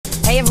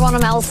Hey everyone,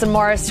 I'm Allison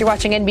Morris. You're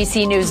watching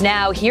NBC News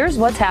Now. Here's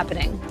what's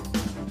happening.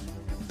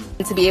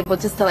 To be able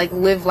just to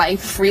live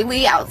life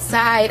freely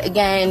outside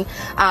again,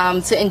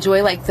 to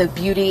enjoy the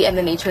beauty and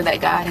the nature that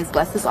God has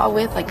blessed us all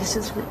with. It's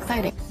just really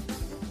exciting.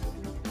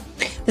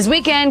 This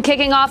weekend,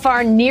 kicking off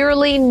our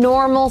nearly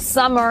normal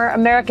summer,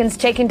 Americans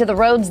taking to the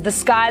roads, the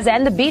skies,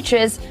 and the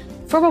beaches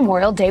for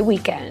Memorial Day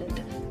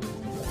weekend.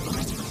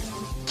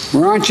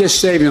 We aren't just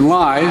saving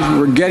lives,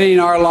 we're getting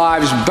our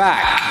lives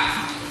back.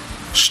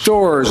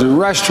 Stores and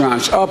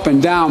restaurants up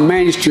and down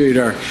Main Street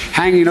are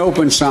hanging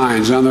open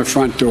signs on their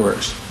front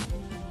doors.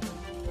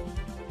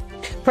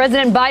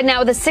 President Biden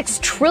out with a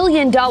 $6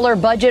 trillion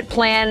budget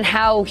plan,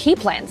 how he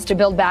plans to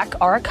build back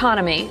our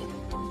economy.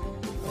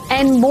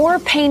 And more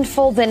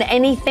painful than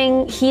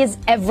anything he has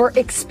ever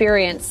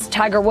experienced.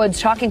 Tiger Woods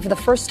talking for the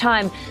first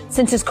time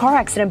since his car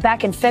accident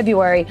back in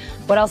February.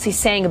 What else he's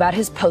saying about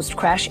his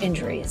post-crash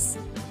injuries.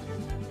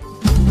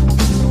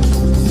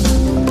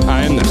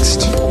 I am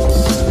next.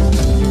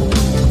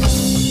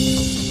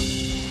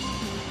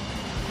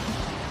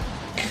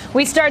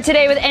 We start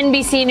today with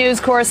NBC News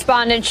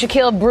correspondent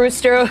Shaquille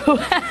Brewster.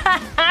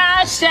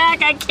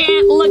 Shaq, I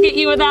can't look at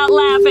you without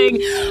laughing.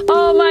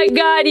 Oh my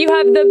God, you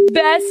have the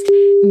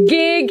best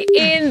gig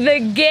in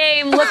the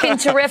game. Looking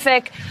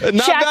terrific. Not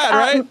Shaq, bad,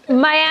 right?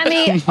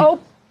 Miami.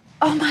 Oh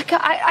my God,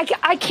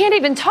 I can't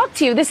even talk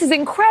to you. This is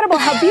incredible.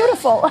 How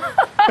beautiful.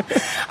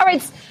 All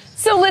right.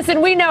 So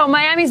listen, we know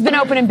Miami's been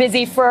open and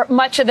busy for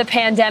much of the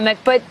pandemic,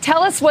 but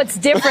tell us what's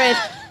different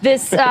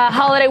this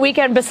holiday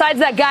weekend besides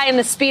that guy in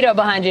the Speedo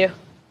behind you.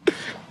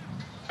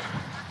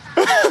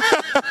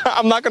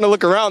 I'm not going to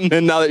look around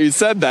then now that you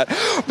said that.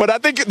 But I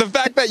think the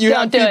fact that you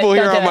have people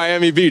here on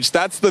Miami Beach,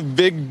 that's the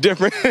big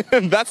difference.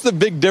 That's the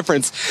big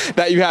difference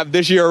that you have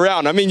this year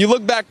around. I mean, you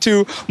look back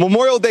to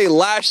Memorial Day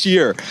last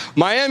year,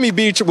 Miami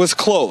Beach was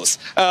closed.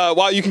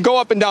 While you can go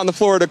up and down the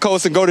Florida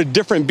coast and go to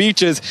different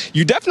beaches,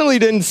 you definitely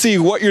didn't see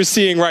what you're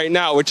seeing right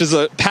now, which is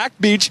a packed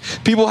beach,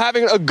 people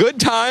having a good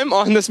time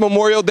on this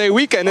Memorial Day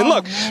weekend. And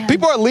look,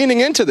 people are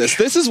leaning into this.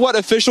 This is what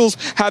officials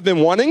have been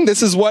wanting.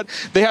 This is what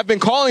they have been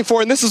calling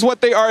for. And this is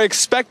what they are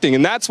expecting.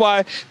 And that's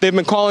why they've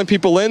been calling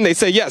people in. They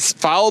say, yes,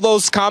 follow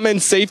those common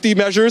safety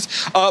measures,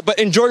 but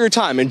enjoy your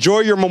time. Enjoy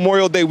your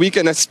Memorial Day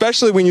weekend,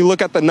 especially when you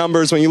look at the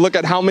numbers, when you look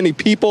at how many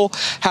people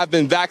have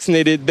been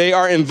vaccinated. They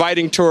are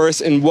inviting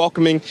tourists and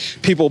welcoming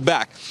people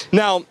back.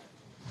 Now,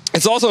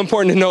 it's also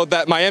important to note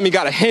that Miami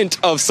got a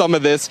hint of some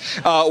of this,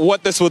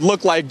 what this would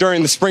look like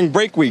during the spring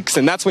break weeks.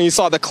 And that's when you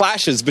saw the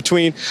clashes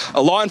between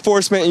law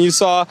enforcement and you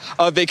saw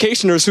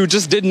vacationers who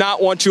just did not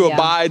want to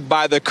abide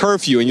by the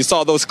curfew. And you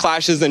saw those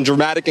clashes and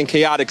dramatic and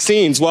chaotic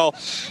scenes. Well,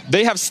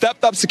 they have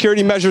stepped up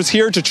security measures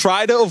here to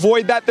try to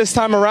avoid that this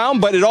time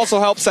around. But it also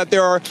helps that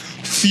there are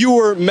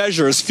fewer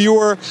measures,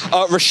 fewer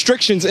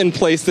restrictions in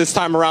place this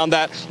time around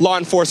that law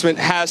enforcement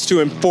has to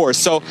enforce.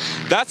 So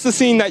that's the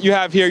scene that you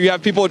have here. You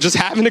have people just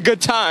having a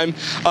good time.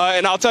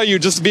 And I'll tell you,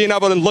 just being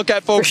able to look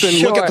at folks and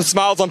look at the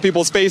smiles on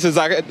people's faces,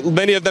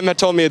 many of them have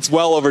told me it's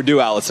well overdue,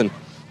 Allison.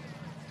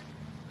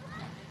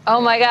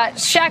 Oh, my God.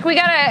 Shaq, we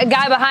got a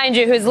guy behind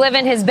you who's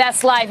living his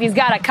best life. He's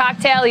got a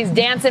cocktail. He's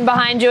dancing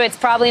behind you. It's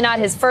probably not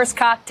his first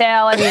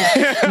cocktail. I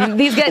mean,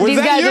 these guys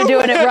are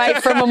doing it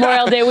right for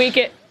Memorial Day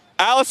weekend.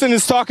 Allison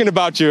is talking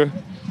about you.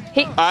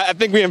 I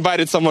think we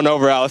invited someone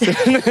over, Allison.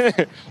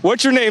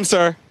 What's your name,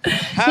 sir?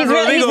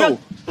 Rodrigo.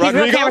 He's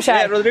real camera shy.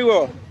 Yeah,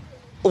 Rodrigo.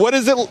 What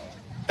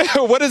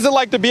is it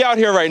like to be out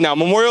here right now?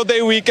 Memorial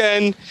Day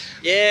weekend.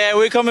 Yeah,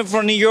 we're coming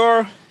from New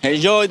York.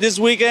 Enjoy this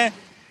weekend.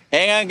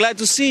 And I'm glad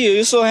to see you.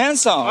 You're so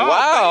handsome. Oh,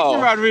 wow. Thank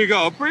you,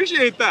 Rodrigo.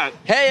 Appreciate that.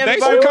 Hey,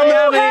 everybody. Thanks for coming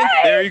over.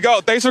 Hey. There you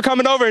go. Thanks for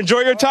coming over.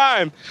 Enjoy your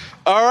time.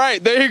 All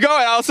right. There you go,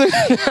 Allison.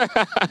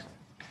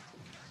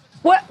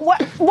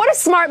 What a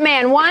smart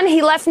man. One,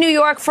 he left New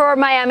York for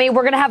Miami.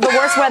 We're going to have the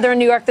worst weather in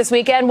New York this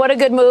weekend. What a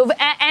good move.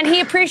 And he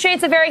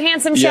appreciates a very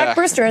handsome Shaq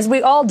Brewster, as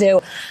we all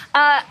do.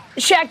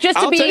 Shaq, just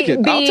to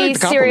be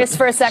serious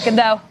for a second,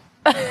 though.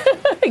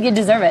 You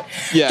deserve it.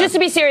 Yeah. Just to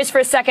be serious for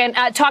a second,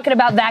 talking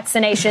about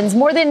vaccinations,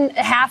 more than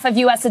half of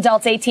U.S.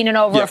 adults 18 and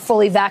over are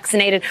fully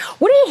vaccinated.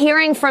 What are you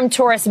hearing from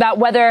tourists about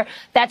whether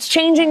that's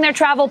changing their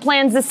travel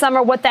plans this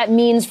summer, what that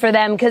means for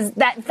them? Because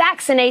that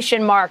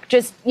vaccination mark,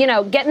 just,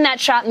 getting that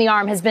shot in the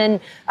arm has been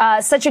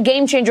such a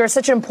game changer,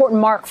 such an important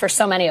mark for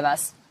so many of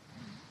us.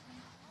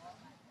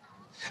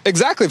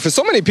 Exactly. For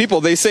so many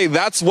people, they say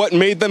that's what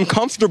made them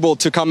comfortable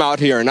to come out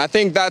here. And I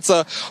think that's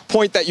a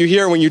point that you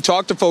hear when you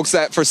talk to folks,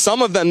 that for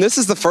some of them, this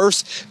is the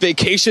first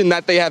vacation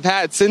that they have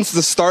had since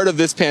the start of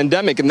this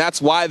pandemic. And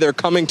that's why they're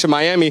coming to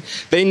Miami.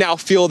 They now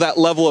feel that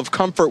level of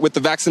comfort with the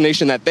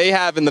vaccination that they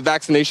have and the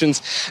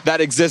vaccinations that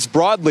exist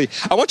broadly.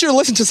 I want you to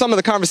listen to some of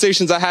the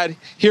conversations I had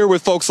here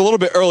with folks a little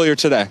bit earlier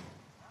today.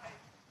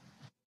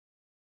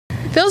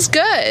 Feels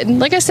good.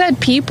 Like I said,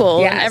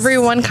 people,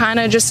 everyone kind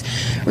of just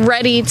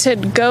ready to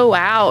go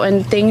out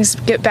and things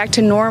get back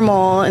to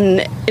normal.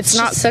 And it's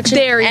not such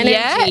there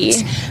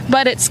yet,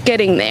 but it's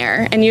getting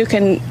there and you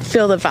can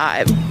feel the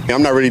vibe.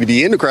 I'm not ready to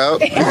be in the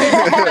crowd.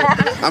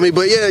 I mean,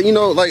 but yeah,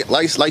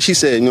 like she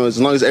said, as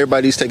long as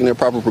everybody's taking their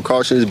proper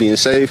precautions, being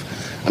safe,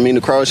 I mean,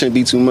 the crowd shouldn't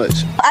be too much.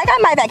 I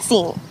got my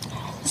vaccine,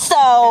 so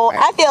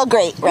I feel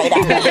great right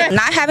now.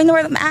 Not having to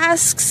wear the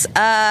masks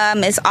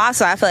is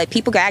awesome. I feel like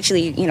people can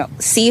actually,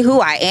 see who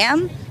I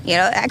am,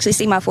 actually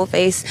see my full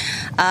face.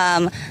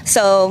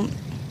 So,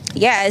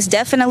 yeah,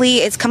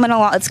 it's come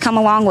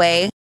a long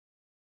way.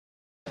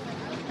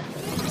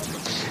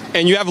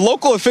 And you have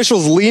local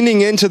officials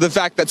leaning into the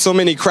fact that so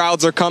many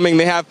crowds are coming.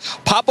 They have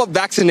pop-up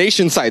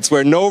vaccination sites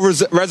where no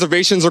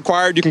reservations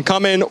required. You can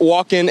come in,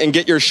 walk in, and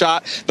get your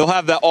shot. They'll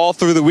have that all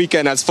through the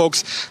weekend as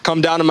folks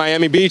come down to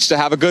Miami Beach to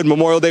have a good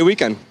Memorial Day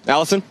weekend.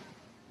 Allison?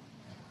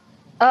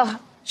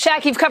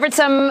 Shaq, you've covered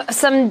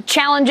some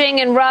challenging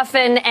and rough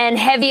and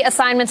heavy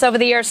assignments over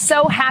the years.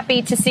 So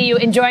happy to see you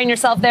enjoying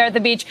yourself there at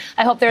the beach.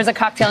 I hope there's a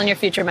cocktail in your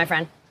future, my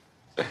friend.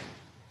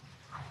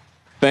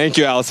 Thank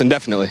you, Allison.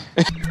 Definitely.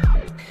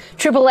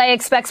 AAA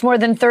expects more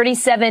than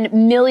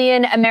 37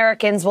 million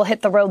Americans will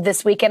hit the road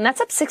this weekend. That's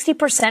up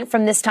 60%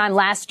 from this time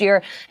last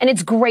year. And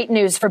it's great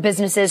news for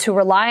businesses who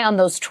rely on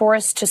those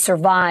tourists to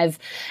survive.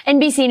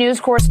 NBC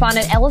News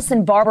correspondent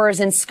Ellison Barber is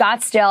in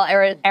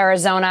Scottsdale,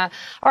 Arizona.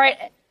 All right,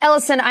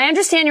 Ellison, I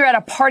understand you're at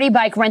a party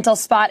bike rental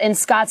spot in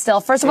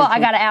Scottsdale. First of all,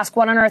 I got to ask,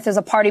 what on earth is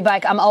a party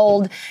bike? I'm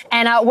old.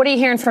 And what are you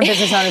hearing from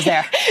business owners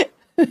there?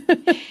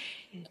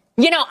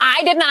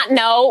 I did not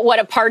know what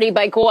a party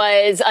bike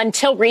was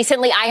until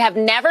recently. I have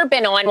never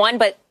been on one,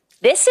 but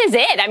this is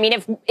it. I mean,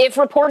 if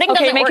reporting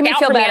doesn't work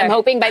out for me, I'm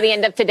hoping by the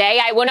end of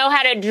today I will know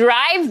how to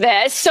drive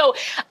this. So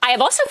I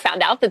have also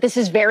found out that this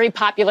is very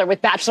popular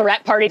with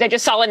bachelorette parties. I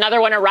just saw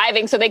another one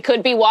arriving, so they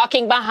could be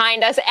walking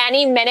behind us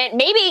any minute.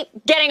 Maybe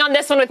getting on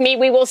this one with me,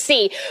 we will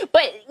see.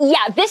 But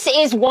yeah, this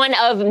is one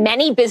of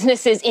many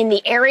businesses in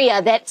the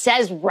area that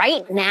says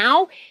right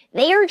now,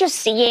 they are just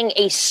seeing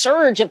a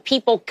surge of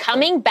people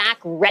coming back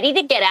ready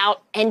to get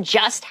out and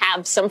just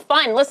have some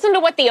fun. Listen to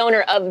what the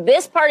owner of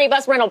this party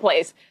bike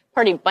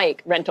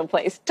rental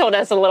place told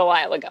us a little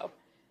while ago.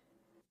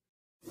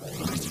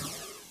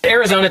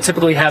 Arizona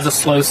typically has a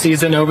slow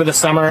season over the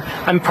summer.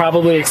 I'm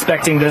probably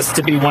expecting this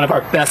to be one of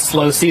our best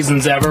slow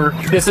seasons ever.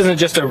 This isn't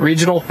just a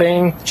regional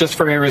thing just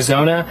for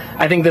Arizona.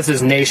 I think this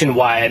is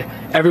nationwide.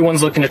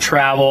 Everyone's looking to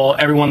travel.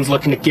 Everyone's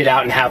looking to get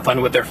out and have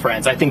fun with their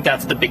friends. I think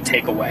that's the big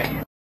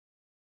takeaway.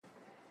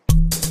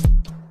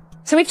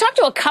 So we've talked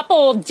to a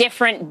couple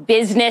different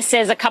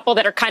businesses, a couple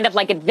that are kind of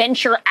like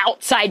adventure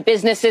outside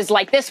businesses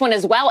like this one,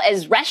 as well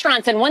as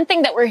restaurants. And one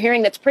thing that we're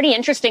hearing that's pretty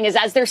interesting is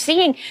as they're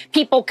seeing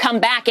people come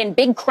back and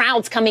big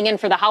crowds coming in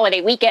for the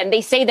holiday weekend, they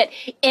say that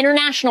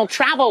international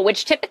travel,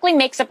 which typically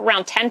makes up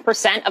around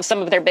 10% of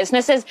some of their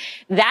businesses,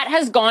 that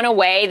has gone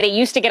away. They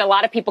used to get a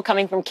lot of people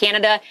coming from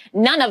Canada,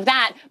 none of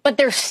that, but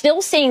they're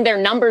still seeing their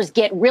numbers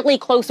get really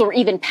close or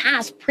even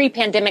past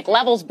pre-pandemic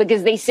levels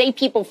because they say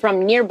people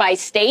from nearby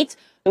states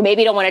who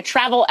maybe don't want to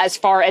travel as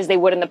far as they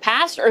would in the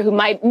past, or who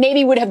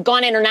maybe would have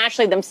gone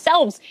internationally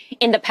themselves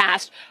in the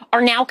past,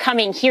 are now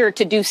coming here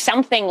to do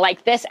something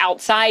like this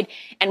outside.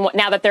 And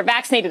now that they're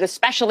vaccinated,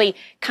 especially,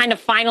 kind of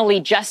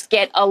finally just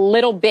get a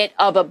little bit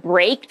of a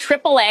break.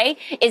 AAA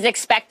is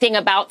expecting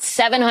about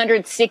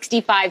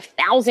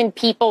 765,000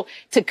 people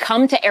to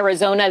come to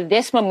Arizona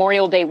this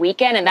Memorial Day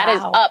weekend, and that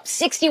is up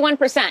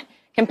 61%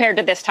 compared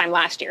to this time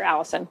last year,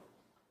 Allison.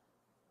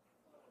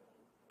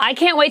 I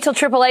can't wait till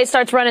AAA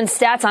starts running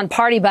stats on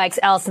party bikes,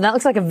 Allison. That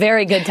looks like a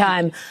very good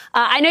time.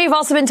 I know you've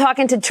also been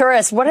talking to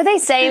tourists. What are they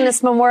saying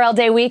this Memorial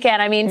Day weekend?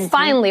 I mean,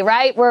 finally,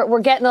 right? We're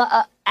getting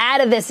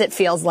out of this, it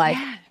feels like.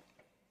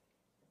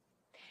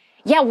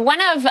 Yeah, one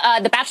of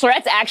the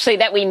bachelorettes, actually,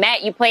 that we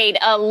met, you played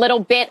a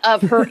little bit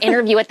of her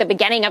interview at the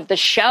beginning of the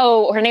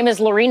show. Her name is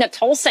Lorena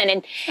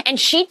Tolson, and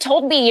she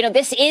told me,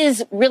 this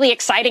is really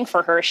exciting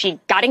for her. She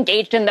got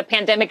engaged in the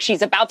pandemic.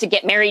 She's about to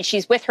get married.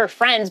 She's with her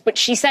friends. But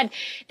she said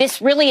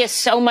this really is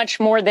so much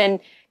more than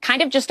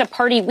kind of just a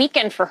party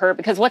weekend for her,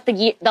 because what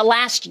the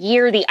last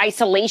year, the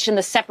isolation,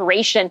 the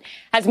separation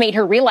has made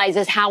her realize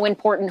is how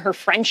important her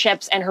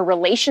friendships and her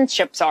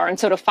relationships are. And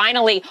so to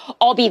finally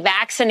all be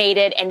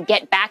vaccinated and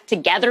get back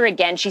together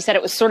again, she said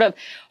it was sort of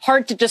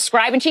hard to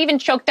describe. And she even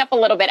choked up a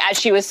little bit as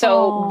she was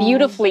so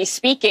beautifully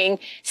speaking,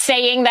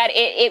 saying that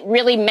it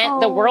really meant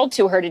the world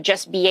to her to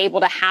just be able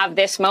to have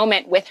this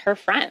moment with her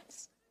friends.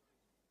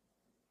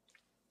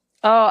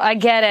 Oh, I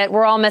get it.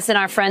 We're all missing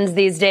our friends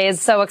these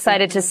days. So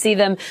excited to see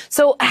them.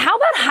 So how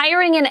about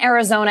hiring in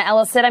Arizona,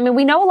 Ellison? I mean,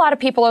 we know a lot of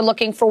people are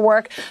looking for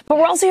work, but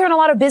we're also hearing a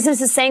lot of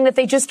businesses saying that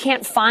they just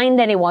can't find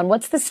anyone.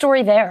 What's the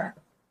story there?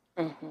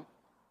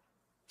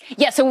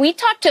 Yeah, so we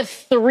talked to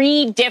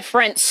 3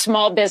 different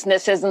small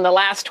businesses in the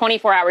last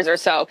 24 hours or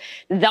so.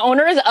 The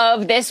owners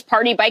of this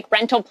party bike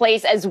rental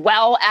place, as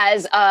well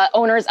as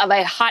owners of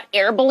a hot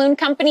air balloon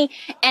company,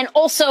 and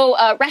also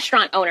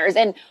restaurant owners.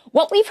 And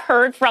what we've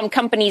heard from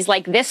companies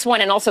like this one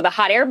and also the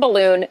hot air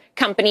balloon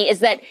company is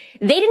that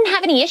they didn't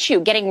have any issue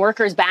getting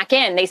workers back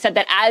in. They said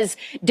that as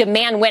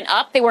demand went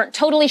up, they weren't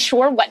totally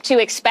sure what to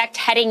expect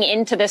heading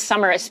into this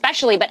summer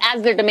especially, but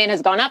as their demand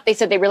has gone up, they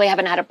said they really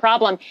haven't had a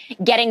problem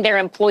getting their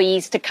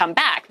employees to come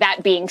back.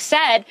 That being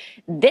said,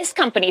 this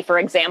company, for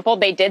example,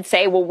 they did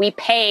say, well, we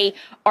pay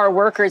our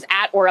workers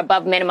at or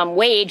above minimum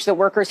wage. The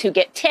workers who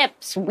get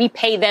tips, we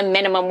pay them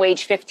minimum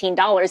wage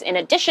 $15 in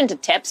addition to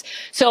tips.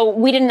 So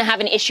we didn't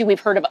have an issue we've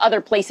heard of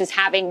other places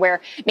having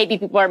where maybe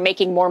people are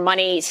making more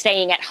money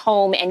staying at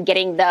home and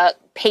getting the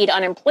paid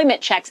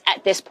unemployment checks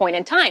at this point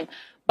in time.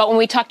 But when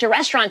we talked to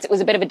restaurants, it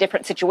was a bit of a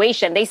different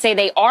situation. They say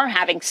they are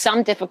having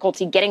some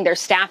difficulty getting their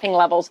staffing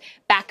levels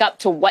back up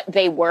to what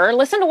they were.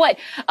 Listen to what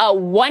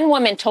one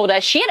woman told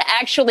us. She had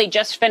actually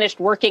just finished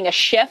working a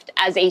shift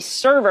as a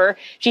server.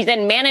 She's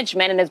in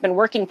management and has been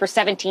working for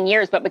 17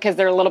 years, but because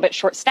they're a little bit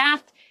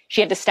short-staffed,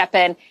 she had to step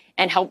in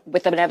and help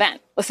with an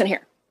event. Listen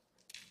here.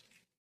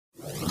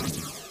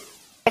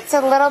 It's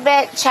a little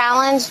bit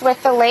challenged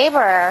with the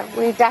labor.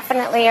 We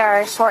definitely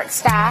are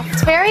short-staffed.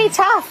 It's very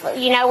tough.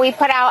 You know, we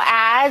put out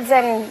ads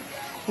and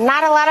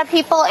not a lot of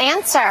people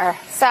answer.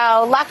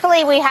 So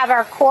luckily we have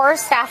our core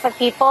staff of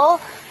people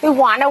who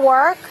want to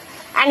work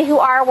and who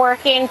are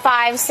working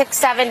 5, 6,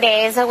 7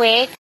 days a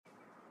week.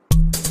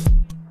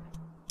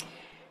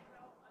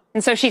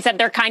 And so she said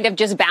they're kind of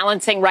just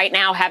balancing right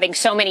now, having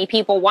so many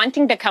people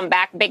wanting to come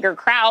back, bigger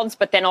crowds,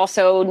 but then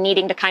also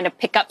needing to kind of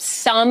pick up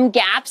some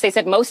gaps. They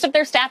said most of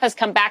their staff has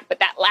come back, but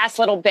that last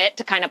little bit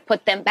to kind of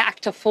put them back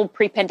to full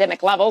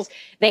pre-pandemic levels,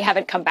 they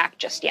haven't come back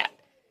just yet.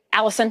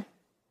 Allison?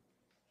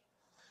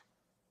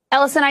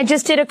 Ellison, I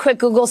just did a quick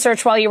Google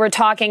search while you were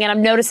talking, and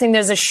I'm noticing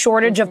there's a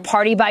shortage of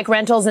party bike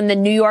rentals in the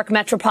New York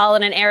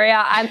metropolitan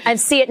area. I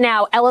see it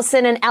now.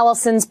 Ellison and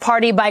Ellison's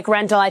party bike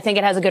rental. I think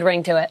it has a good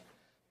ring to it.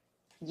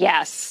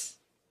 Yes,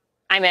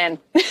 I'm in.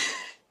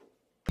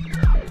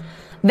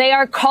 They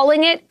are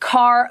calling it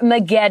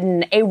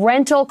Carmageddon, a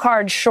rental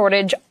car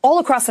shortage all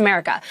across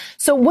America.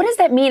 So what does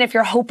that mean if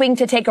you're hoping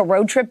to take a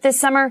road trip this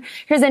summer?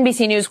 Here's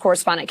NBC News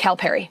correspondent Cal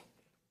Perry.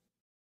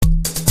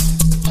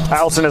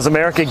 Allison, as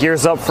America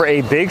gears up for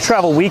a big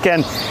travel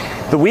weekend,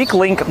 the weak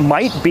link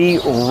might be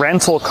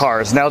rental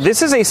cars. Now,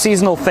 this is a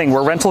seasonal thing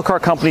where rental car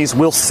companies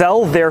will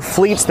sell their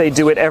fleets. They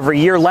do it every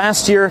year.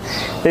 Last year,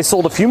 they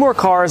sold a few more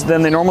cars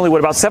than they normally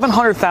would. About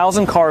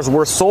 700,000 cars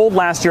were sold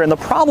last year. And the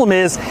problem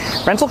is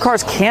rental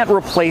cars can't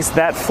replace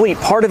that fleet.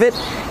 Part of it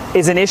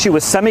is an issue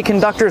with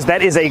semiconductors.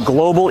 That is a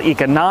global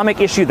economic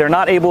issue. They're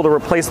not able to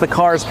replace the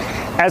cars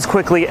as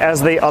quickly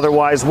as they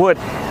otherwise would.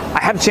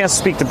 I had a chance to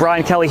speak to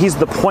Brian Kelly. He's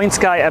the points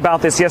guy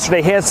about this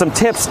yesterday. He had some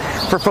tips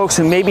for folks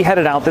who may be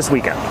headed out this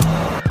weekend.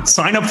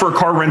 Sign up for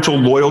car rental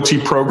loyalty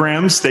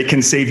programs. They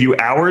can save you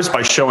hours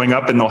by showing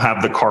up and they'll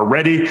have the car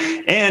ready.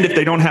 And if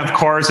they don't have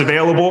cars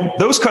available,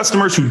 those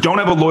customers who don't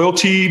have a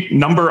loyalty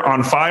number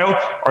on file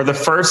are the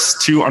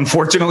first to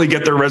unfortunately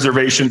get their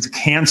reservations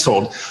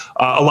canceled.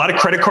 A lot of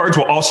credit cards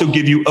will also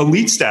give you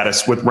elite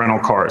status with rental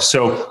cars.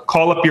 So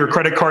call up your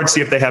credit card, see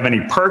if they have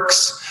any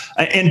perks,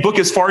 and book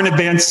as far in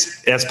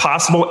advance as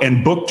possible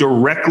and book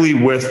directly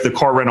with the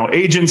car rental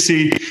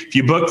agency. If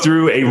you book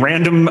through a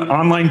random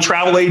online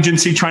travel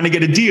agency trying to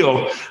get a deal,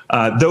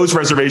 those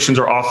reservations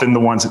are often the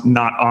ones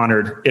not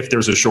honored if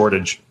there's a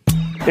shortage.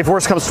 If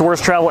worse comes to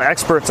worse, travel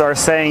experts are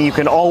saying you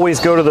can always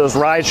go to those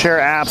rideshare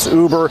apps,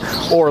 Uber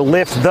or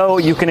Lyft, though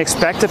you can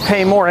expect to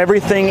pay more.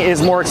 Everything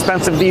is more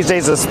expensive these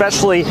days,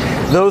 especially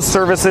those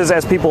services,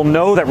 as people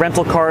know that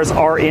rental cars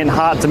are in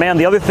hot demand.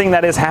 The other thing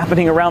that is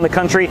happening around the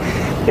country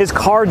is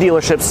car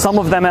dealerships. Some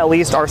of them, at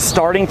least, are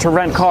starting to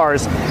rent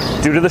cars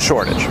due to the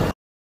shortage.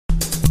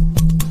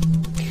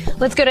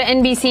 Let's go to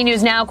NBC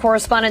News Now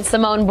correspondent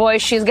Simone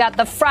Boyce. She's got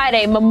the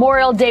Friday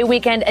Memorial Day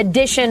weekend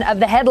edition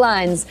of the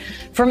headlines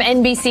from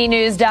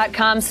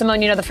NBCNews.com.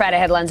 Simone, you know the Friday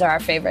headlines are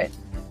our favorite.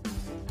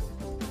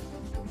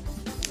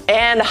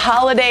 And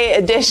holiday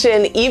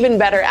edition, even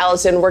better,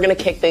 Allison. We're going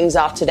to kick things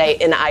off today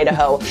in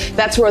Idaho.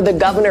 That's where the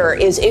governor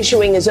is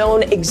issuing his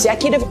own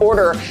executive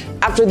order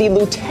after the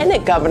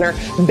lieutenant governor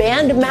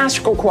banned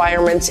mask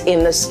requirements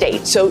in the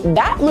state. So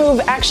that move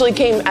actually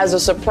came as a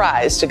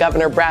surprise to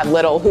Governor Brad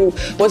Little, who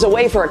was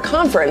away for a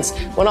conference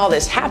when all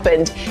this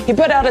happened. He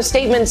put out a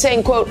statement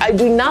saying, quote, "I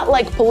do not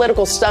like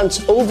political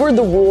stunts over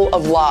the rule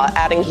of law,"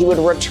 adding he would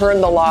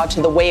return the law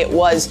to the way it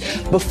was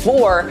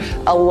before,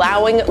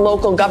 allowing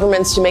local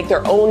governments to make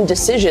their own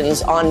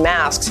decisions on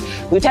masks.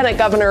 Lieutenant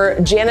Governor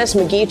Janice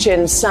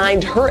McGeachin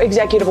signed her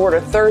executive order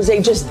Thursday,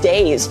 just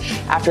days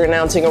after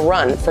announcing a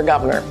run for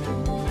governor.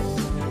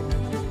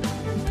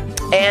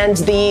 And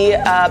the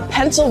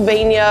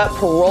Pennsylvania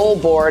Parole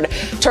Board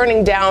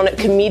turning down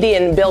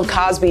comedian Bill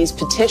Cosby's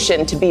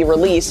petition to be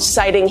released,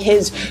 citing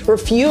his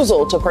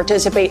refusal to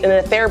participate in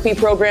a therapy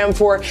program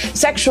for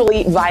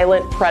sexually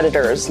violent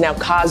predators. Now,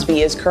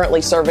 Cosby is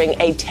currently serving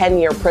a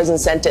 10-year prison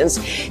sentence.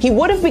 He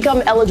would have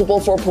become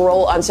eligible for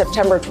parole on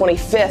September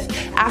 25th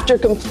after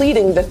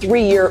completing the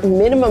 3-year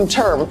minimum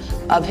term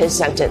of his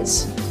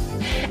sentence.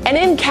 And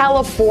in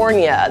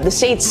California, the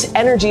state's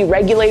energy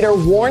regulator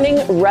warning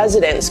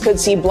residents could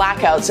see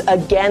blackouts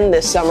again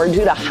this summer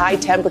due to high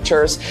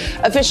temperatures.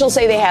 Officials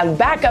say they have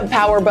backup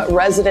power, but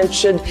residents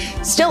should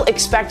still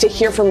expect to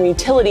hear from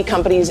utility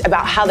companies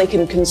about how they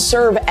can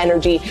conserve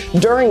energy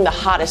during the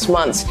hottest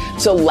months.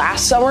 So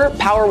last summer,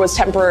 power was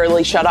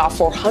temporarily shut off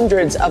for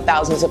hundreds of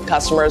thousands of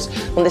customers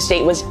when the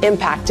state was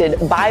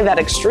impacted by that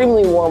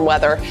extremely warm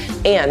weather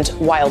and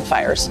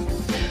wildfires.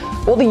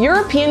 Well, the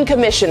European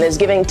Commission is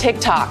giving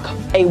TikTok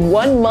a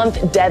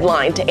 1-month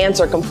deadline to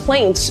answer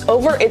complaints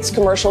over its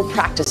commercial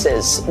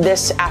practices.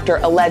 This after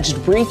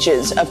alleged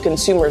breaches of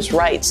consumers'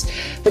 rights.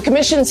 The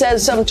Commission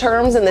says some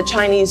terms in the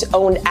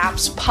Chinese-owned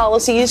app's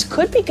policies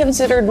could be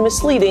considered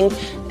misleading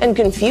and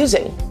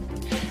confusing.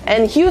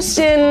 And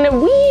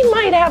Houston, we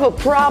might have a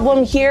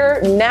problem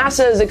here.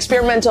 NASA's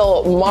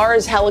experimental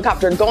Mars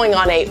helicopter going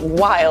on a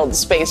wild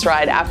space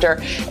ride after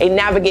a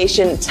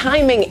navigation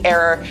timing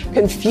error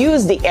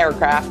confused the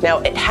aircraft. Now,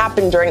 it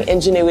happened during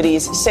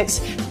Ingenuity's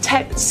sixth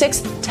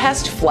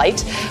test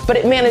flight, but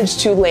it managed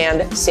to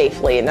land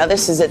safely. Now,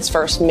 this is its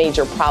first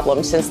major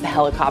problem since the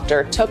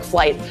helicopter took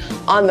flight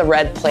on the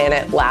Red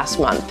Planet last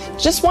month.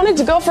 Just wanted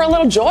to go for a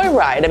little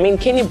joyride. I mean,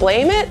 can you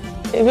blame it?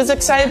 It was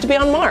excited to be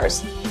on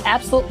Mars.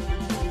 Absolutely.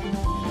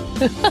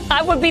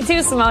 I would be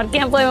too, Simone.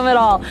 Can't blame him at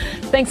all.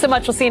 Thanks so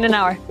much. We'll see you in an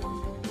hour.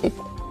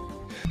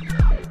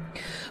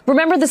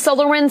 Remember the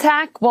SolarWinds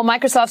hack? Well,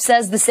 Microsoft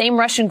says the same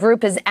Russian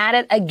group is at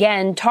it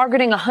again,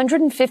 targeting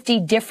 150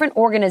 different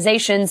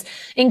organizations,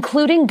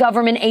 including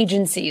government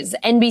agencies.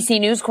 NBC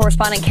News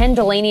correspondent Ken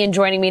Delanian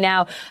joining me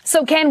now.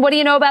 So, Ken, what do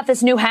you know about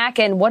this new hack,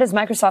 and what is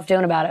Microsoft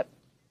doing about it?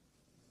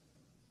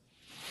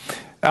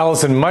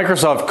 Allison,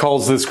 Microsoft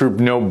calls this group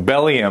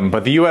Nobelium,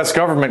 but the U.S.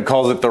 government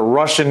calls it the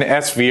Russian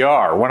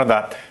SVR, one of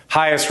the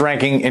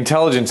highest-ranking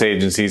intelligence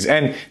agencies.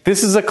 And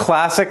this is a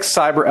classic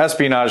cyber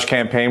espionage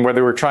campaign where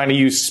they were trying to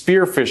use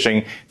spear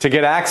phishing to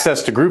get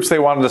access to groups they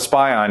wanted to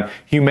spy on,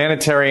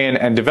 humanitarian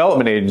and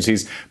development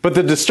agencies. But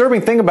the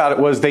disturbing thing about it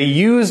was they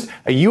used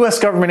a U.S.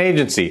 government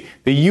agency,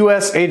 the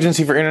U.S.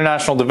 Agency for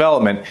International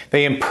Development.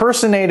 They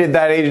impersonated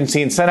that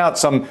agency and sent out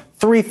some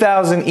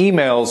 3,000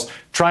 emails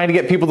trying to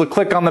get people to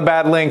click on the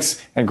bad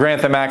links and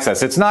grant them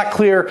access. It's not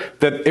clear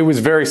that it was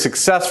very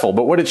successful,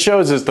 but what it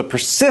shows is the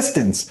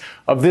persistence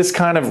of this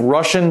kind of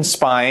Russian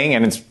spying,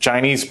 and it's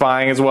Chinese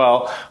spying as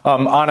well,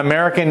 on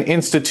American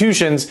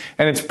institutions.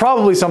 And it's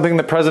probably something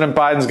that President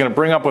Biden is going to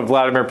bring up with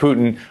Vladimir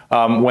Putin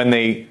when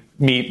they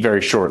meet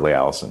very shortly,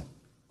 Allison.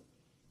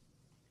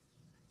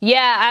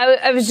 Yeah,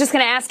 I was just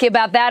going to ask you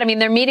about that. I mean,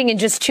 they're meeting in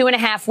just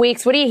 2.5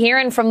 weeks. What are you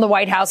hearing from the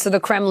White House or the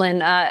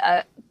Kremlin?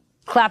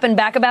 Clapping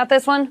back about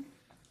this one?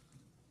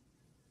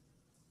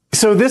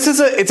 So this is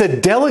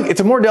it's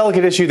a more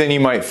delicate issue than you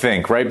might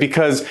think, right?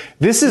 Because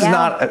this is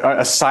not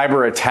a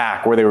cyber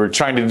attack where they were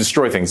trying to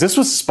destroy things. This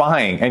was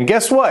spying. And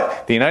guess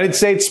what? The United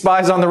States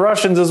spies on the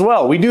Russians as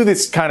well. We do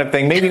this kind of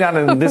thing, maybe not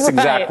in this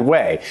exact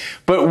way.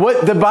 But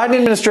what the Biden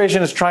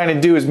administration is trying to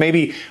do is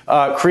maybe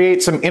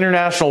create some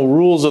international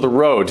rules of the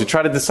road to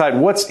try to decide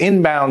what's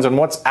inbounds and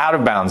what's out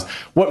of bounds.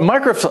 What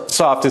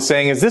Microsoft is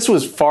saying is this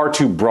was far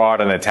too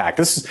broad an attack.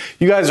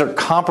 You guys are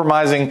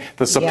compromising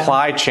the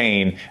supply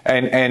chain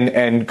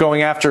and going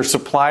after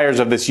suppliers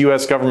of this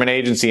U.S. government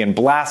agency and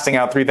blasting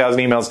out 3,000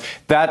 emails.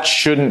 That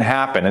shouldn't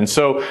happen. And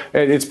so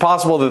it's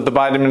possible that the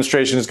Biden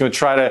administration is going to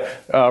try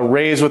to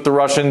raise with the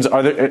Russians.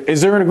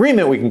 Is there an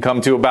agreement we can come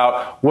to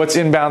about what's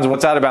inbounds and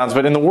what's out of bounds?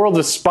 But in the world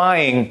of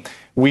spying,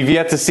 we've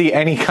yet to see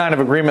any kind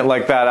of agreement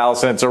like that,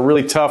 Allison. It's a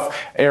really tough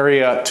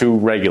area to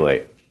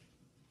regulate.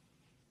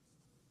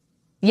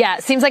 Yeah,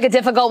 it seems like a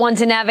difficult one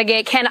to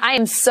navigate. Ken, I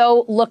am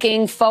so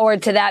looking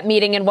forward to that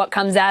meeting and what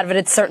comes out of it.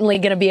 It's certainly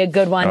going to be a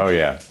good one. Oh,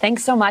 yeah.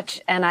 Thanks so much,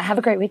 and have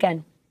a great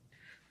weekend.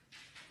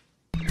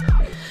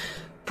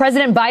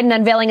 President Biden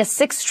unveiling a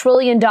 $6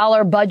 trillion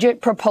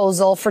budget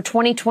proposal for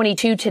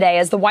 2022 today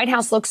as the White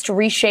House looks to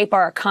reshape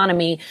our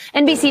economy.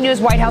 NBC News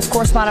White House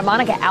correspondent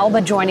Monica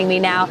Alba joining me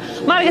now.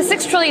 Monica,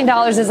 $6 trillion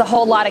is a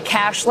whole lot of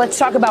cash. Let's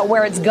talk about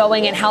where it's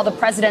going and how the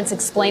president's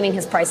explaining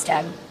his price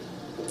tag.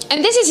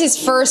 And this is his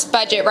first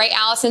budget, right,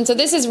 Allison? So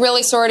this is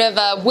really sort of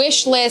a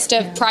wish list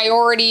of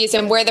priorities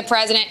and where the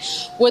president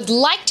would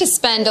like to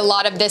spend a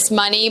lot of this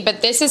money.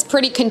 But this is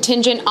pretty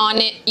contingent on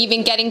it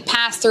even getting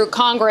passed through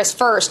Congress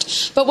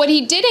first. But what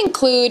he did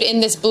include in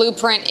this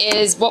blueprint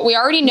is what we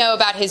already know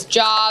about his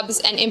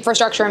jobs and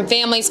infrastructure and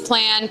families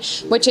plan,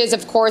 which is,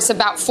 of course,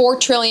 about $4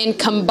 trillion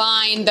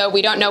combined, though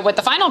we don't know what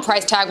the final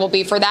price tag will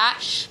be for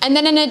that. And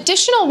then an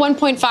additional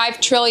 $1.5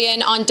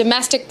 trillion on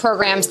domestic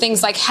programs,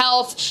 things like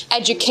health,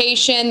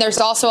 education. There's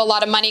also a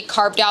lot of money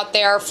carved out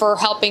there for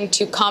helping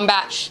to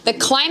combat the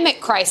climate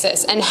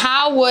crisis. And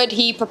how would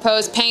he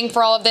propose paying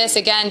for all of this?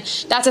 Again,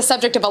 that's a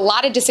subject of a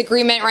lot of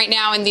disagreement right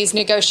now in these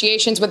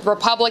negotiations with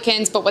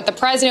Republicans. But what the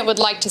president would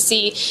like to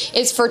see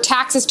is for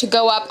taxes to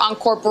go up on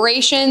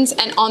corporations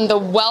and on the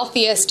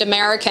wealthiest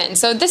Americans.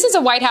 So this is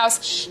a White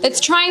House that's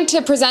trying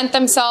to present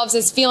themselves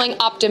as feeling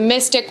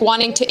optimistic,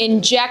 wanting to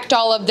inject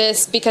all of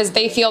this because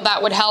they feel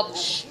that would help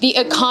the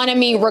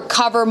economy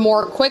recover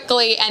more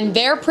quickly. And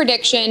their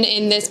prediction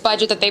in this this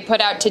budget that they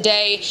put out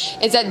today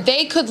is that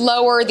they could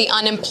lower the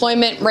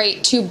unemployment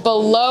rate to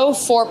below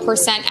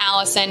 4%,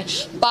 Allison,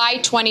 by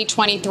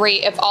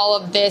 2023 if all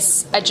of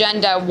this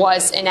agenda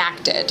was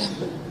enacted.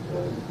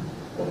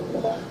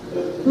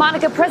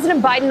 Monica,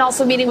 President Biden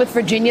also meeting with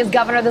Virginia's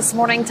governor this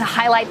morning to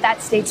highlight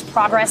that state's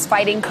progress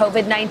fighting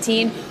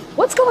COVID-19.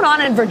 What's going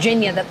on in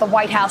Virginia that the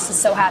White House is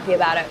so happy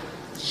about it?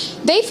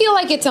 They feel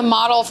like it's a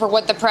model for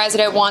what the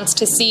president wants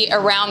to see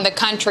around the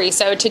country.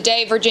 So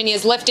today, Virginia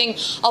is lifting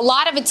a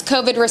lot of its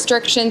COVID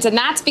restrictions, and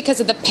that's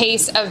because of the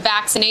pace of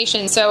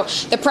vaccination. So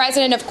the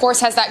president, of course,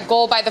 has that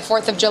goal by the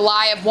 4th of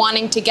July of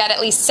wanting to get at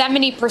least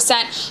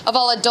 70% of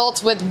all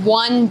adults with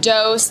one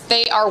dose.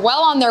 They are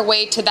well on their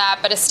way to that,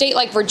 but a state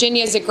like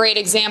Virginia is a great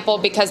example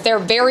because they're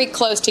very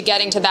close to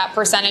getting to that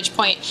percentage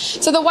point.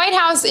 So the White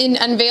House, in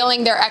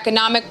unveiling their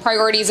economic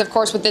priorities, of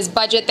course, with this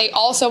budget, they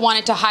also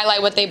wanted to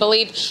highlight what they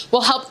believe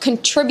will help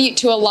contribute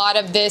to a lot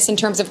of this in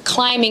terms of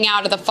climbing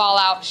out of the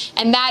fallout,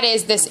 and that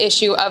is this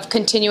issue of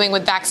continuing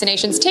with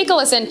vaccinations. Take a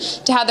listen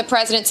to how the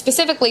president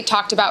specifically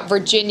talked about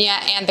Virginia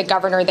and the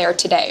governor there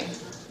today.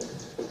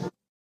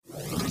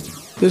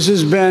 This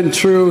has been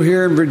true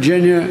here in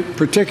Virginia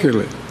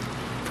particularly.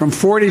 From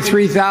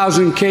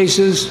 43,000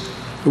 cases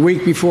the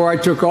week before I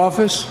took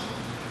office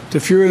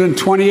to fewer than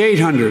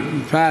 2,800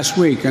 the past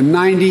week, a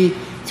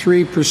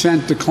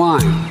 93%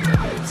 decline.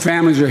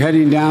 Families are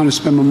heading down to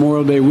spend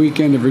Memorial Day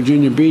weekend at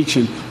Virginia Beach,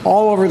 and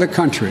all over the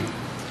country,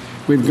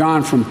 we've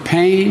gone from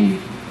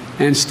pain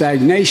and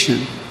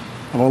stagnation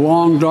of a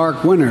long,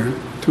 dark winter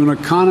to an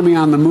economy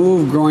on the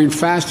move growing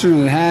faster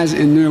than it has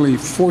in nearly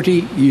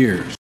 40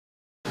 years.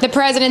 The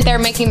president there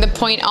making the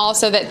point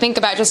also that, think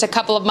about just a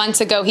couple of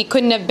months ago, he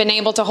couldn't have been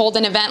able to hold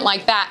an event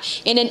like that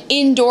in an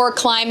indoor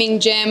climbing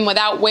gym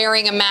without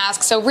wearing a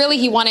mask. So really,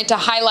 he wanted to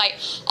highlight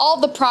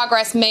all the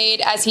progress made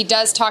as he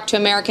does talk to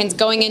Americans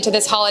going into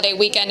this holiday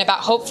weekend about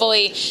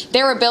hopefully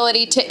their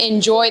ability to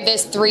enjoy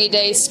this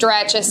 3-day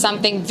stretch as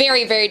something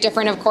very, very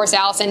different, of course,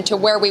 Allison, to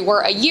where we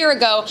were a year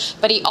ago.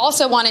 But he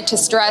also wanted to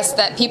stress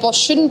that people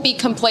shouldn't be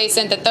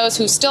complacent, that those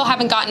who still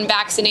haven't gotten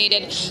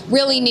vaccinated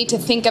really need to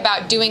think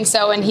about doing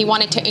so. And he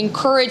wanted to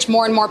encourage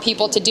more and more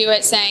people to do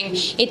it, saying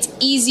it's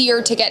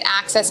easier to get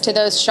access to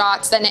those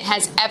shots than it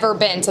has ever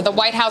been. So the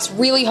White House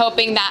really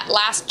hoping that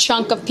last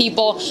chunk of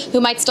people who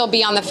might still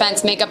be on the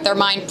fence make up their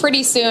mind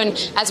pretty soon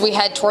as we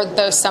head toward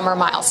those summer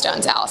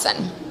milestones,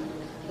 Allison.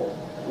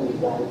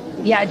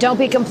 Yeah, don't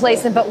be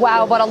complacent, but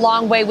wow, what a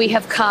long way we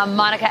have come.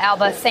 Monica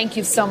Alba, thank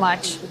you so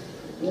much.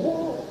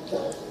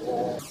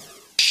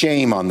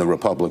 Shame on the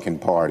Republican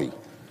Party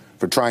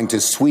for trying to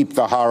sweep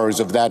the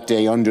horrors of that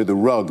day under the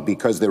rug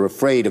because they're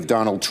afraid of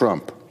Donald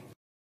Trump.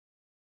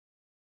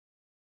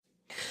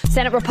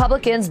 Senate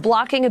Republicans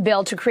blocking a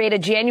bill to create a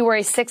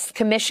January 6th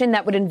commission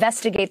that would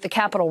investigate the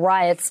Capitol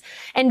riots.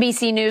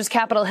 NBC News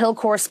Capitol Hill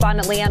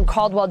correspondent Leanne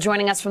Caldwell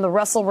joining us from the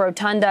Russell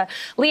Rotunda.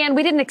 Leanne,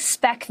 we didn't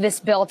expect this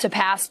bill to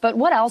pass, but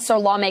what else are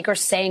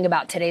lawmakers saying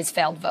about today's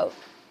failed vote?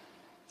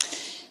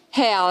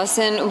 Hey,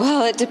 Allison.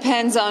 Well, it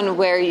depends on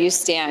where you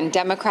stand.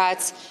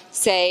 Democrats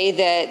say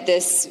that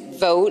this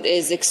vote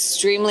is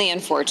extremely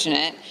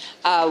unfortunate.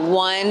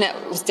 One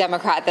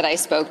Democrat that I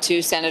spoke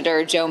to,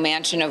 Senator Joe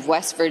Manchin of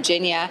West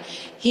Virginia,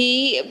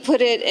 he put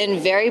it in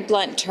very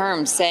blunt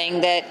terms, saying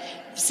that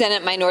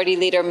Senate Minority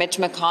Leader Mitch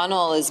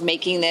McConnell is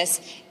making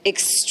this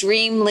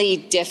extremely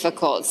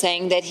difficult,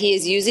 saying that he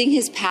is using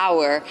his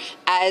power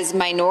as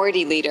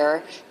minority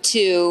leader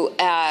to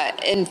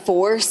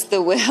enforce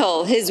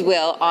his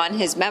will on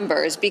his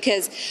members.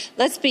 Because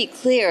let's be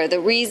clear, the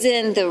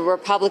reason the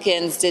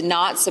Republicans did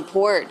not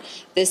support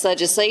this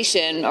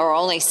legislation, or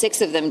only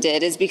 6 of them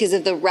did, is because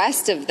of the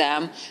rest of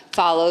them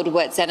followed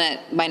what Senate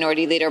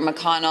Minority Leader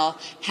McConnell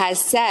has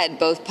said,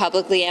 both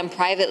publicly and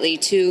privately,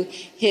 to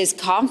his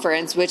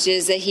conference, which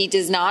is that he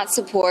does not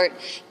support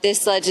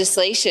this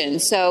legislation.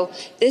 So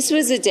this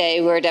was a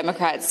day where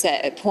Democrats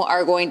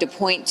are going to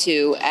point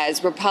to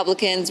as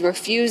Republicans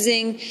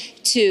refusing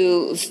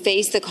to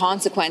face the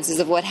consequences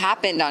of what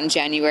happened on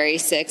January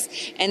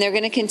 6th. And they're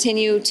going to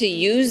continue to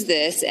use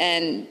this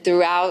and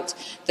throughout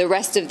the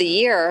rest of the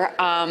year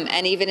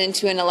and even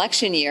into an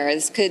election year.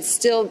 This could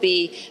still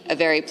be a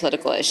very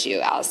political issue,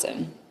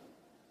 Allison.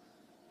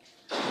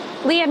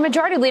 Leanne,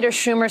 Majority Leader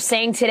Schumer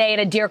saying today in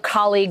a Dear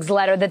Colleagues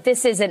letter that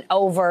this isn't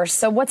over.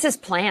 So what's his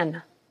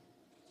plan?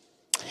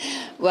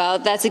 Well,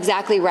 that's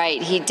exactly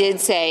right. He did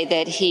say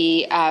that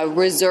he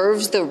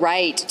reserves the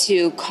right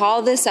to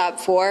call this up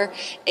for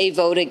a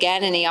vote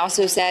again. And he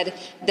also said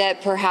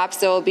that perhaps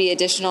there will be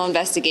additional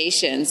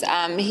investigations.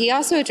 He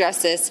also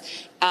addressed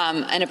this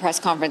in a press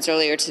conference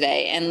earlier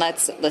today. And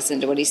let's listen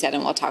to what he said,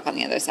 and we'll talk on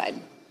the other side.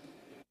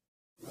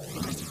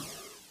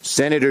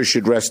 Senators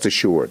should rest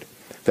assured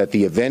that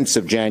the events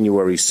of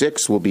January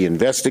 6th will be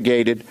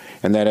investigated,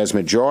 and that as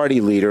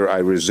Majority Leader, I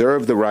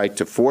reserve the right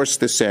to force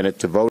the Senate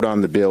to vote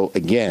on the bill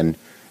again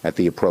at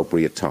the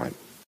appropriate time.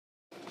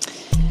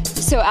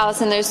 So,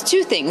 Allison, there's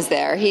 2 things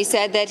there. He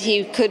said that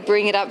he could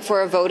bring it up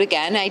for a vote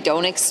again. I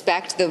don't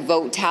expect the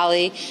vote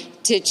tally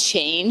to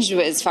change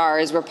as far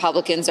as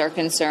Republicans are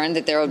concerned,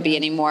 that there would be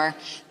any more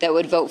that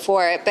would vote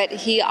for it. But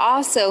he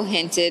also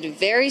hinted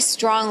very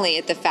strongly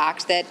at the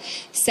fact that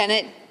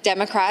Senate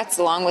Democrats,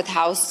 along with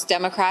House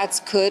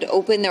Democrats, could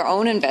open their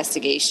own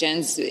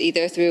investigations,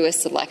 either through a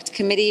select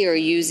committee or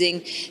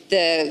using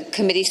the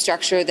committee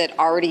structure that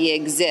already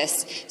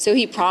exists. So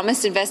he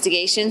promised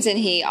investigations, and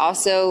he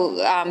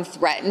also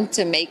threatened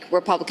to make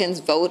Republicans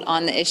vote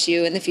on the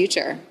issue in the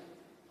future.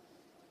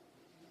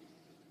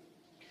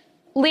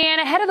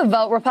 Leanne, ahead of the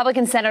vote,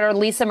 Republican Senator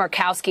Lisa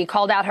Murkowski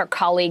called out her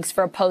colleagues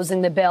for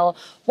opposing the bill.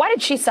 Why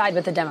did she side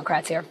with the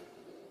Democrats here?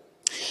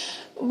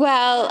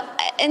 Well,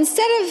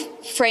 instead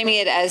of framing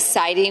it as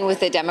siding with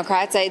the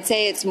Democrats, I'd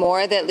say it's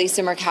more that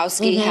Lisa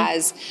Murkowski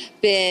has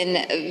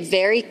been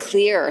very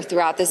clear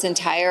throughout this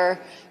entire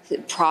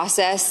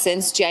process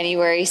since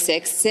January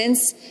 6th,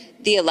 since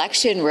the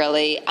election,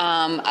 really,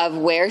 of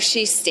where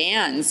she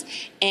stands.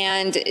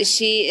 And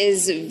she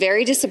is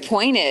very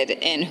disappointed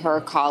in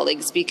her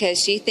colleagues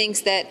because she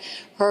thinks that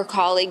her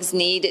colleagues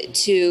need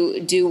to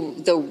do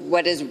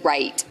what is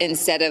right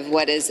instead of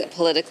what is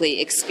politically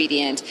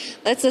expedient.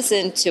 Let's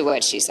listen to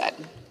what she said.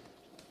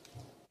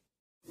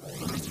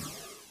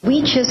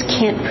 We just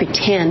can't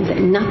pretend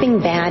that nothing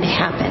bad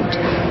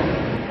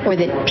happened or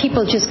that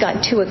people just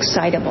got too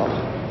excitable.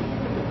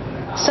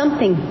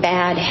 Something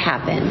bad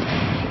happened,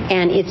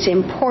 and it's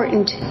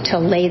important to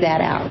lay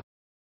that out.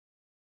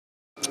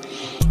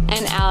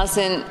 And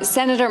Allison,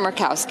 Senator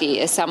Murkowski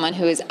is someone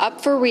who is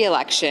up for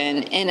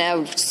re-election in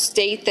a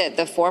state that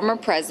the former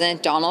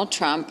president, Donald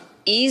Trump,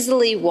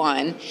 easily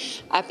won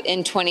up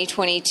in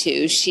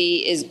 2022.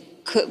 She is,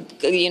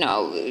 you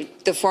know,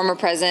 the former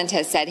president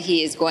has said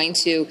he is going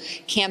to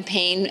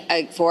campaign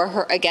for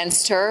her,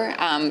 against her,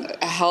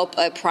 help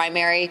a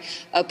primary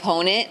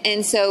opponent.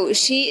 And so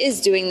she is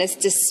doing this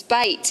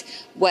despite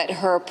what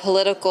her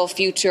political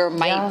future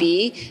might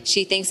be.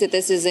 She thinks that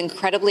this is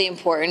incredibly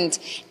important,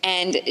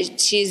 and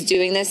she's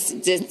doing this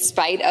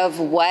despite of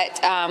what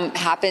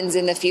happens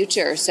in the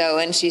future. So,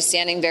 and she's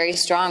standing very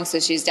strong. So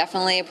she's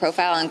definitely a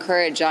profile and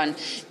courage on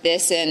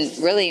this and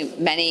really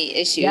many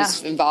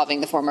issues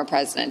involving the former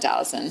president,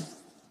 Allison.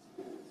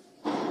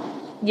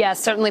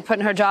 Yes, certainly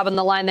putting her job on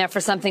the line there for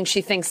something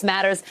she thinks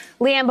matters.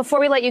 Leanne, before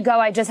we let you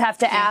go, I just have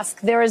to ask,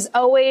 there is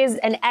always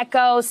an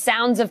echo,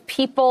 sounds of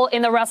people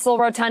in the Russell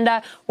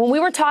Rotunda. When we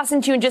were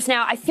tossing to you just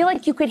now, I feel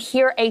like you could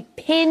hear a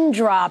pin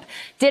drop.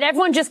 Did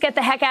everyone just get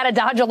the heck out of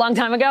Dodge a long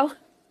time ago?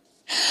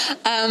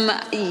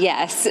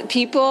 Yes,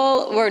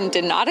 people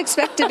did not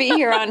expect to be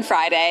here on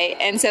Friday.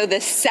 And so the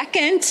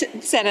second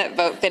Senate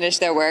vote finished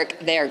their work,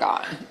 they're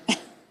gone.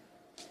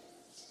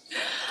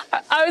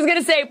 I was going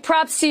to say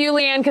props to you,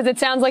 Leanne, because it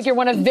sounds like you're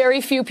one of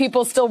very few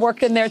people still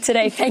working there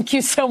today. Thank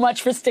you so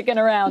much for sticking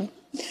around.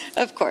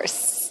 Of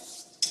course.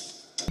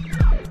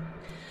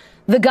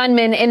 The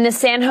gunman in the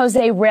San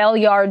Jose rail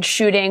yard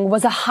shooting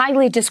was a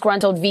highly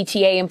disgruntled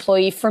VTA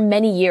employee for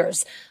many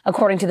years,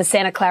 according to the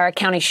Santa Clara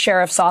County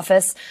Sheriff's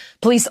Office.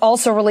 Police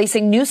also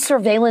releasing new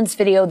surveillance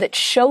video that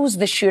shows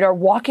the shooter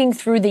walking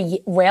through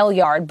the rail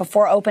yard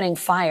before opening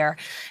fire.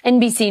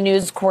 NBC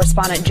News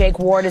correspondent Jake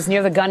Ward is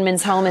near the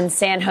gunman's home in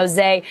San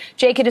Jose.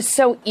 Jake, it is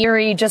so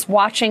eerie just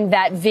watching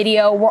that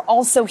video. We're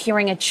also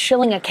hearing a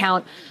chilling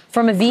account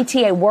from a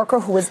VTA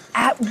worker who was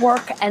at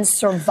work and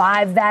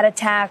survived that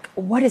attack.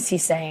 What is he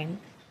saying?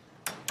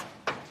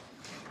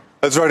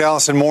 That's right,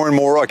 Allison. More and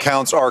more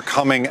accounts are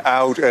coming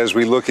out as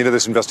we look into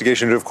this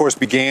investigation. It, of course,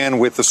 began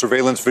with the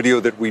surveillance video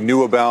that we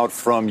knew about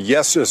from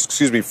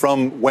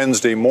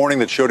Wednesday morning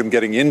that showed him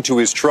getting into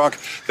his truck.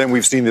 Then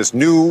we've seen this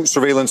new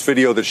surveillance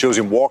video that shows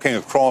him walking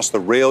across the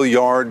rail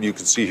yard. You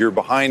can see here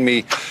behind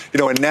me,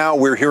 and now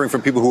we're hearing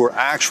from people who are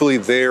actually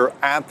there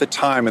at the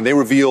time, and they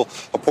reveal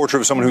a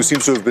portrait of someone who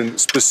seems to have been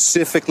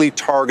specifically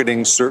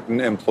targeting certain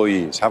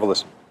employees. Have a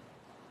listen.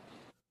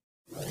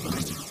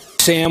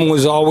 Sam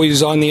was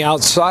always on the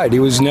outside. He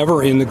was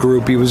never in the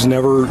group. He was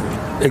never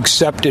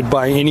accepted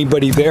by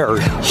anybody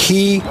there.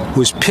 He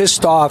was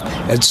pissed off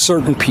at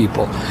certain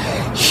people.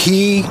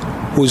 He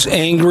was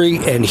angry,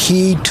 and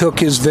he took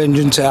his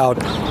vengeance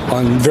out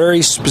on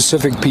very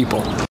specific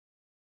people.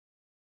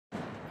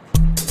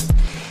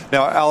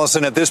 Now,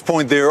 Allison, at this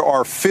point, there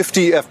are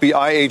 50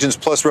 FBI agents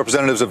plus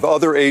representatives of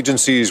other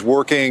agencies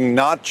working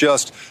not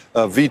just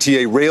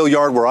VTA rail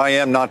yard, where I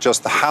am, not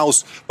just the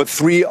house, but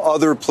 3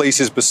 other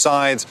places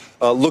besides,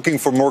 looking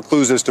for more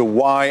clues as to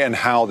why and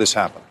how this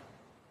happened.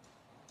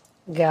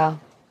 Yeah.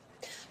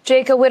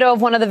 Jake, a widow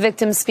of one of the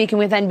victims, speaking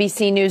with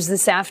NBC News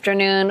this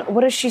afternoon.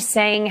 What is she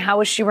saying?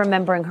 How is she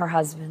remembering her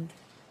husband?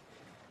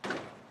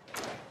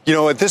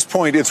 At this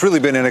point, it's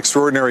really been an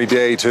extraordinary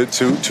day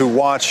to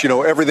watch,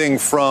 everything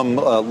from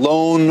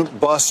lone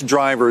bus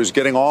drivers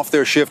getting off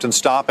their shift and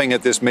stopping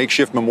at this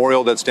makeshift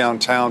memorial that's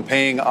downtown,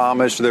 paying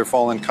homage to their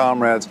fallen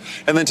comrades,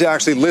 and then to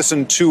actually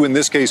listen to, in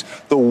this case,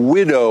 the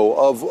widow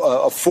of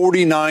a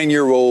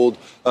 49-year-old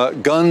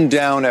gunned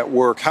down at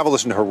work. Have a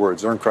listen to her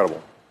words. They're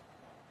incredible.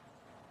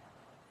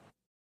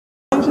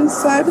 I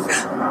just said,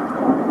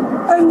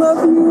 I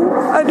love you.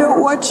 I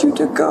don't want you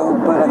to go,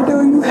 but I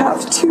know you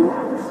have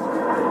to.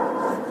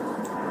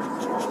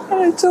 And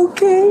Dad, it's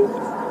okay.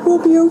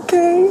 We'll be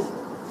okay.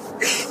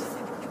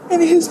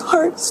 And his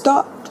heart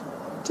stopped.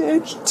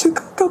 And he took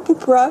a couple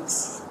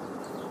breaths.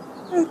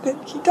 And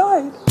then he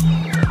died.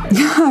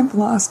 I've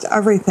lost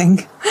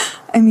everything.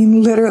 I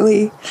mean,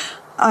 literally,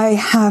 I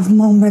have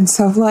moments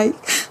of like,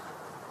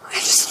 I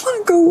just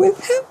want to go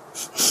with him.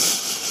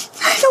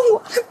 I don't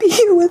want to be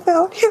here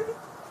without him.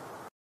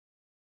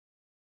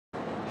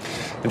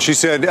 And she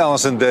said,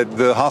 Allison, that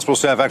the hospital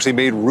staff actually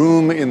made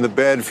room in the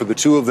bed for the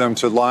two of them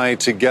to lie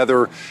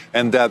together,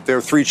 and that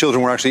their three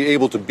children were actually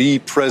able to be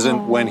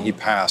present when he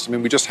passed. I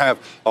mean, we just have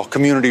a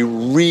community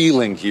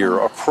reeling here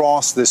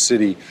across this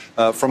city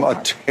from a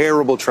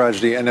terrible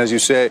tragedy. And as you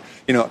say,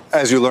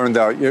 as you learned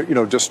out,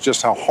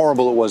 just how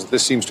horrible it was.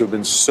 This seems to have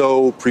been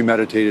so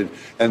premeditated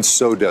and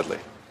so deadly.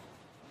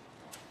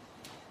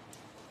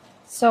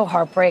 So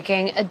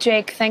heartbreaking.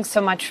 Jake, thanks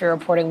so much for your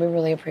reporting. We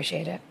really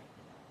appreciate it.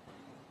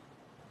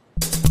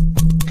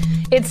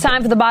 It's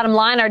time for The Bottom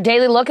Line, our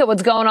daily look at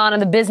what's going on in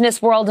the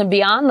business world and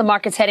beyond. The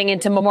market's heading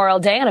into Memorial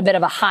Day on a bit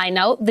of a high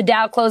note. The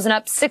Dow closing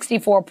up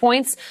 64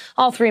 points,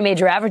 all three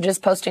major averages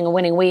posting a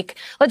winning week.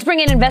 Let's bring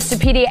in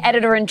Investopedia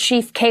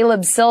editor-in-chief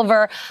Caleb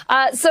Silver.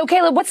 So,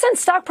 Caleb, what sent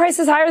stock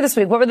prices higher this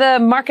week? What were the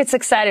markets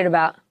excited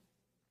about?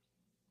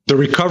 The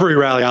recovery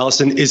rally,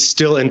 Allison, is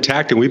still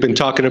intact, and we've been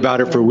talking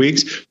about it for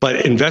weeks,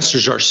 but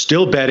investors are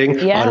still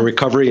betting on a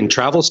recovery in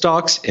travel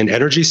stocks, in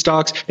energy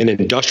stocks, in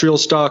industrial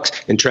stocks,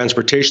 in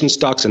transportation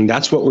stocks, and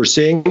that's what we're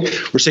seeing.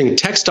 We're seeing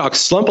tech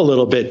stocks slump a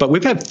little bit, but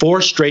we've had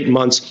 4 straight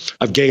months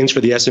of gains for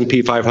the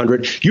S&P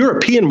 500.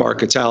 European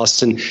markets,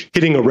 Allison,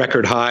 hitting a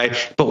record high,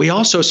 but we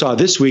also saw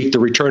this week the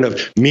return of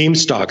meme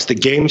stocks, the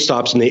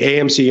GameStops and the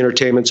AMC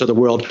Entertainments of the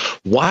world,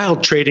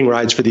 wild trading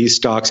rides for these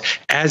stocks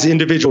as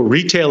individual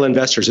retail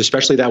investors,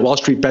 especially that Wall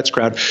Street Bets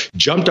crowd,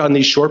 jumped on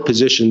these short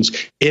positions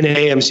in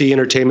AMC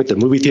Entertainment, the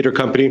movie theater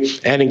company,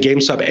 and in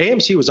GameStop.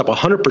 AMC was up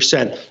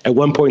 100% at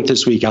one point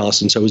this week,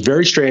 Allison, so it was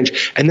very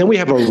strange. And then we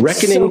have a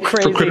reckoning for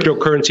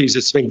cryptocurrencies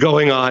that's been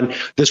going on,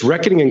 this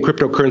reckoning in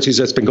cryptocurrencies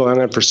that's been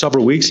going on for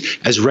several weeks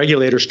as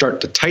regulators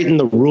start to tighten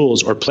the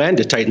rules or plan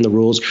to tighten the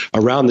rules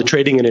around the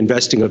trading and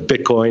investing of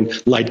Bitcoin,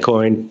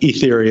 Litecoin,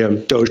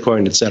 Ethereum,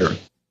 Dogecoin, et cetera.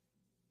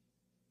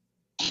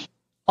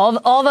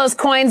 All those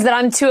coins that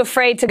I'm too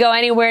afraid to go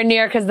anywhere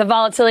near because the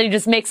volatility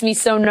just makes me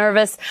so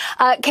nervous.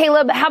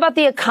 Caleb, how about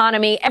the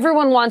economy?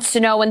 Everyone wants to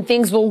know when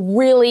things will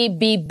really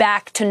be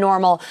back to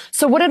normal.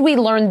 So what did we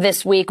learn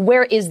this week?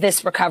 Where is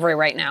this recovery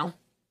right now?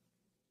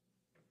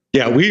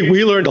 Yeah,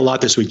 we learned a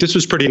lot this week. This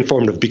was pretty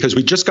informative because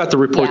we just got the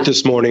report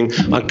this morning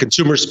on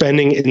consumer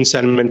spending and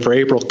sentiment for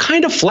April,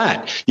 kind of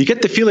flat. You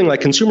get the feeling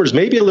like consumers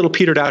may be a little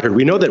petered out here.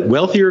 We know that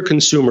wealthier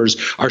consumers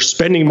are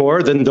spending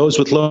more than those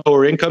with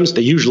lower incomes.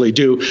 They usually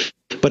do,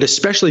 but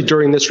especially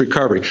during this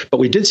recovery. But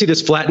we did see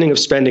this flattening of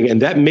spending,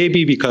 and that may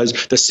be because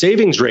the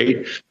savings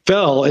rate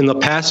fell in the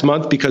past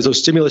month because those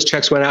stimulus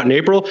checks went out in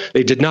April.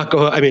 They did not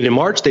go, in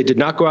March, they did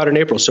not go out in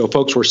April. So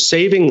folks were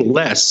saving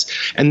less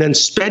and then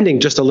spending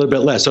just a little bit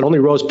less. It only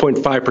rose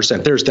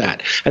 0.5%. There's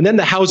that. And then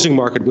the housing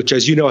market, which,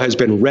 as you know, has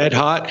been red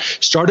hot,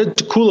 started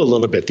to cool a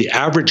little bit. The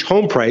average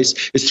home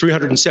price is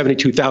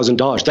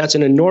 $372,000. That's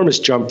an enormous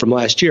jump from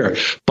last year.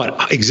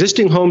 But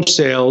existing home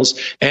sales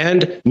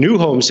and new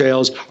home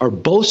sales are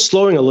both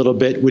slowing a little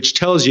bit, which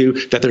tells you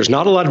that there's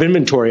not a lot of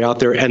inventory out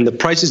there, and the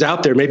prices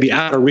out there may be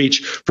out of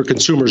reach for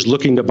consumers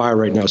looking to buy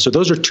right now. So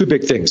those are two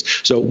big things.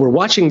 So we're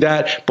watching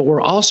that, but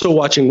we're also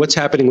watching what's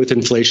happening with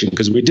inflation,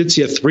 because we did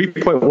see a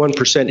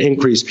 3.1%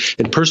 increase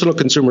in personal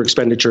consumer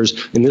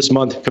expenditures in this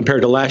month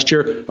compared to last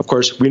year. Of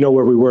course, we know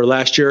where we were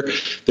last year.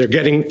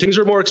 Things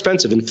are more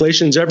expensive.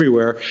 Inflation's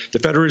everywhere. The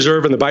Federal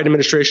Reserve and the Biden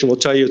administration will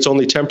tell you it's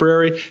only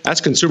temporary. That's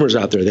consumers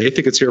out there. They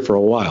think it's here for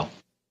a while.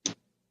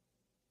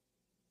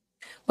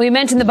 Well, you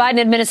mentioned the Biden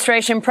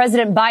administration.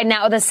 President Biden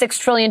out with a $6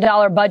 trillion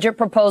budget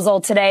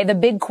proposal today. The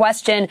big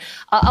question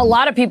a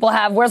lot of people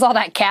have, where's all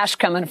that cash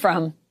coming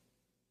from?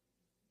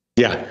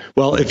 Yeah.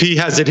 Well, if he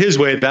has it his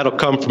way, that'll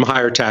come from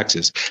higher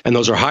taxes. And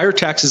those are higher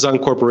taxes on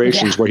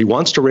corporations, where he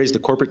wants to raise the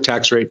corporate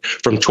tax rate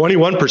from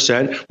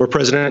 21%, where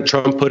President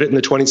Trump put it in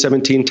the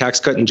 2017 Tax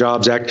Cut and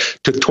Jobs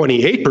Act, to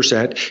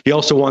 28%. He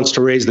also wants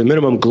to raise the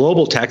minimum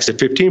global tax to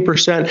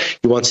 15%.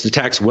 He wants to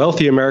tax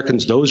wealthy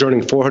Americans, those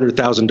earning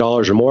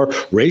 $400,000 or more,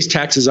 raise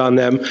taxes on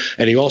them.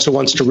 And he also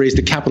wants to raise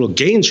the capital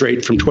gains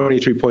rate from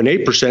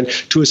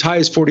 23.8% to as high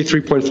as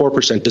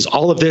 43.4%. Does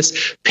all of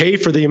this pay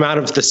for the amount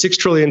of the $6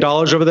 trillion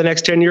over the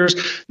next 10 years?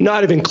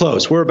 Not even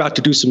close. We're about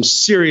to do some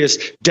serious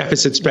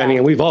deficit spending,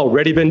 and we've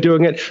already been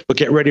doing it, but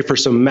get ready for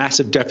some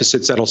massive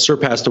deficits that'll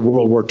surpass the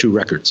World War II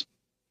records.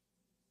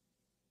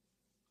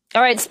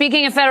 All right.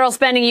 Speaking of federal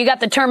spending, you got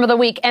the term of the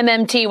week,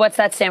 MMT. What's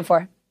that stand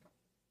for?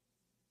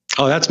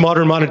 Oh, that's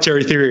modern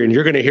monetary theory, and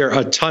you're going to hear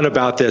a ton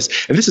about this.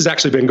 And this has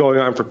actually been going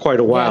on for quite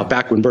a while,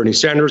 back when Bernie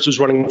Sanders was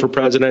running for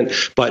president.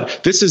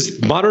 But this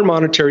is modern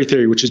monetary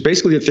theory, which is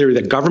basically the theory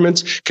that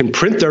governments can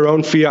print their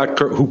own fiat,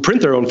 who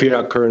print their own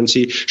fiat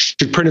currency,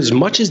 should print as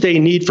much as they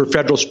need for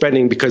federal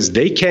spending because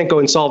they can't go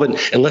insolvent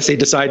unless they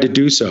decide to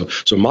do so.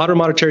 So modern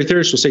monetary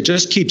theorists will say,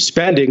 just keep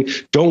spending.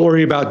 Don't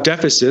worry about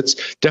deficits.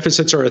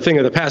 Deficits are a thing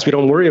of the past. We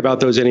don't worry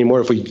about those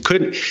anymore.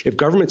 If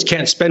governments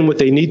can't spend what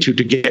they need to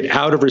get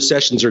out of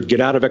recessions or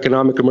get out of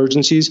economic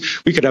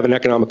emergencies, we could have an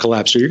economic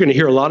collapse. So you're going to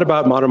hear a lot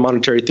about modern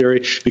monetary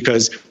theory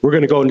because we're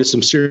going to go into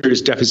some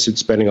serious deficit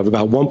spending of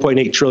about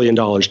 $1.8 trillion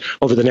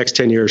over the next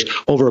 10 years,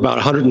 over about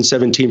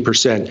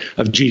 117%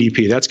 of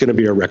GDP. That's going to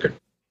be a record.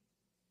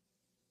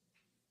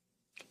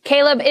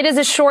 Caleb, it is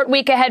a short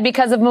week ahead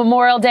because of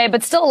Memorial Day,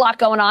 but still a lot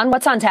going on.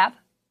 What's on tap?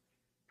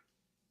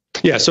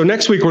 Yeah, so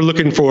next week we're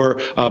looking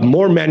for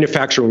more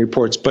manufacturing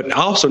reports, but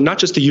also not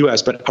just the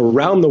U.S., but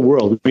around the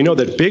world. We know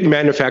that big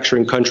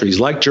manufacturing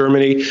countries like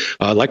Germany,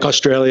 like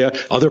Australia,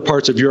 other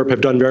parts of Europe have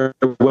done very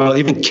well,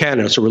 even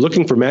Canada. So we're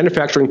looking for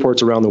manufacturing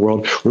reports around the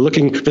world. We're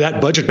looking for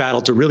that budget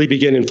battle to really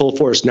begin in full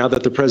force. Now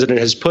that the president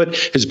has put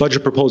his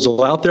budget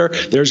proposal out there,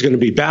 there's going to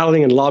be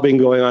battling and lobbying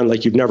going on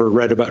like you've never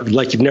read about,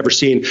 like you've never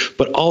seen.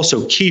 But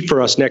also key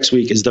for us next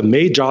week is the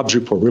May jobs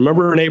report.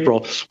 Remember in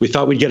April, we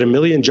thought we'd get 1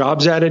 million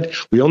jobs added.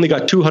 We only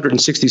got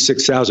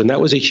 266,000.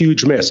 That was a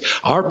huge miss.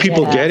 Are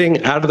people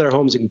getting out of their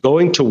homes and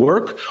going to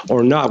work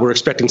or not? We're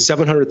expecting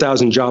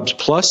 700,000 jobs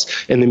plus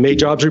in the May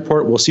jobs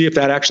report. We'll see if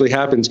that actually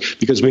happens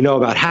because we know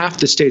about half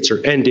the states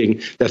are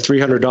ending that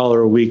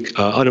 $300 a week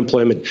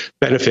unemployment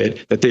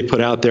benefit that they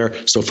put out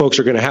there. So folks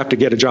are going to have to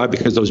get a job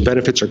because those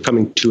benefits are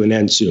coming to an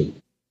end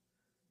soon.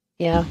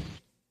 Yeah.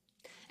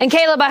 And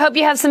Caleb, I hope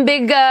you have some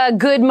big,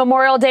 good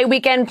Memorial Day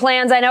weekend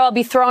plans. I know I'll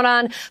be throwing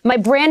on my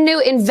brand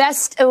new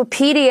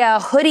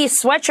Investopedia hoodie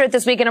sweatshirt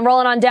this weekend. I'm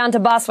rolling on down to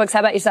Boswick's. How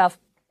about yourself?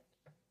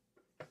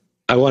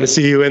 I want to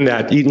see you in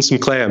that, eating some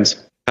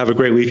clams. Have a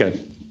great weekend.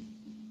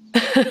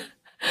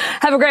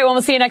 Have a great one.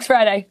 We'll see you next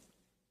Friday.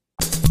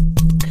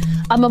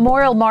 A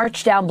memorial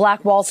march down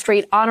Black Wall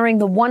Street honoring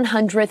the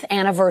 100th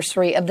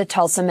anniversary of the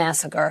Tulsa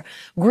Massacre.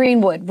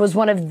 Greenwood was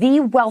one of the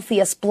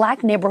wealthiest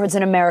black neighborhoods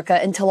in America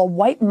until a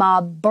white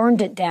mob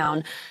burned it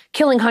down,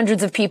 killing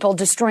hundreds of people,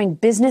 destroying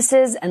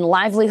businesses and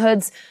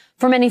livelihoods.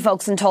 For many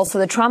folks in Tulsa,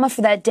 the trauma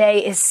for that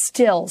day is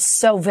still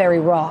so very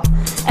raw.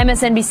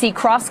 MSNBC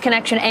Cross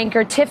Connection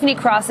anchor Tiffany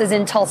Cross is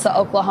in Tulsa,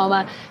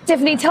 Oklahoma.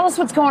 Tiffany, tell us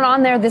what's going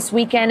on there this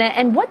weekend,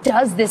 and what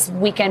does this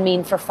weekend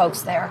mean for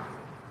folks there?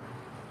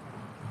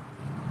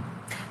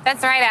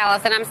 That's right,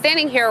 Allison. I'm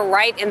standing here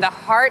right in the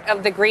heart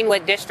of the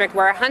Greenwood district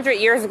where 100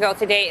 years ago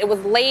today it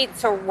was laid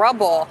to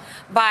rubble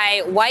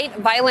by white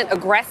violent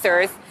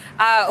aggressors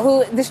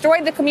who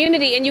destroyed the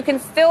community. And you can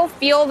still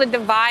feel the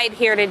divide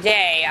here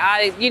today.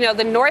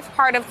 The north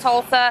part of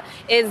Tulsa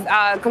is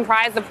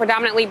comprised of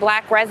predominantly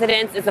black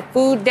residents. It's a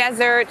food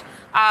desert.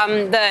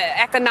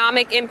 The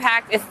economic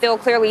impact is still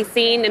clearly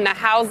seen in the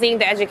housing,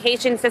 the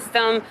education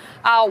system,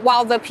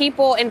 while the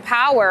people in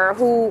power,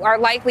 who are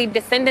likely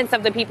descendants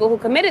of the people who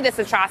committed this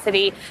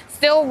atrocity,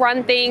 still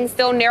run things,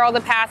 still narrow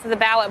the path to the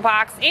ballot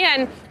box.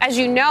 And as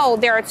you know,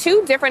 there are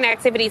two different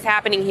activities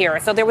happening here.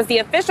 So there was the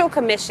official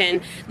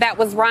commission that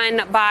was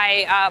run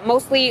by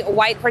mostly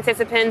white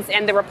participants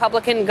and the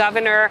Republican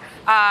governor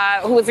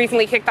who was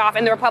recently kicked off,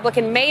 and the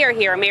Republican mayor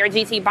here, Mayor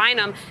G.T.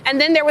 Bynum. And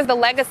then there was the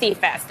Legacy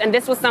Fest. And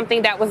this was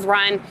something that was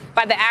run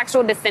by the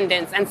actual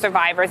descendants and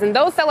survivors. And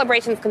those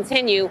celebrations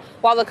continue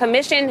while the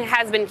commission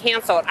has been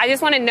canceled. I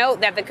just want to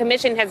note that the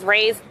commission has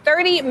raised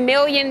 $30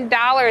 million,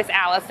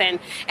 Allison.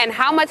 And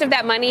how much of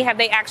that money have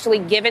they actually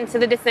given to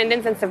the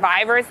descendants and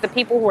survivors, the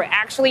people who were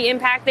actually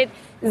impacted?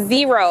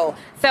 Zero.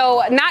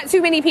 So not too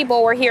many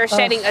people were here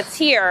shedding a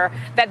tear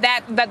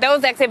that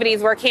those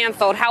activities were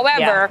canceled.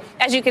 However,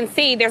 as you can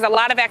see, there's a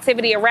lot of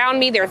activity around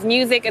me. There's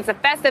music. It's a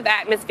festive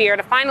atmosphere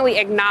to finally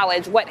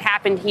acknowledge what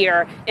happened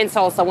here in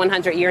Tulsa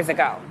 100 years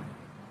ago.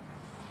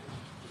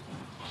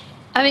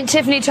 I mean,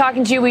 Tiffany,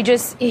 talking to you, we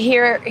just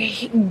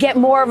get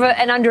more of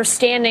an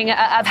understanding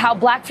of how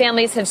black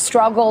families have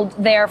struggled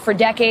there for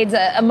decades,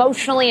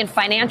 emotionally and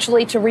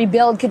financially, to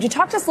rebuild. Could you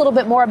talk to us a little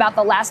bit more about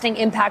the lasting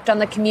impact on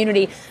the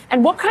community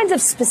and what kinds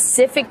of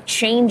specific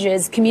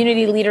changes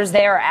community leaders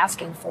there are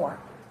asking for?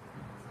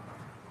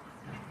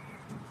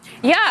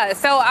 Yeah,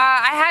 so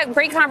I had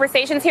great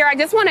conversations here. I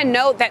just want to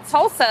note that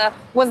Tulsa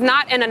was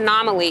not an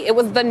anomaly. It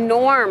was the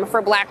norm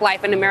for black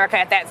life in America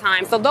at that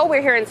time. So though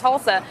we're here in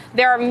Tulsa,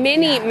 there are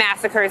many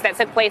massacres that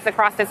took place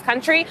across this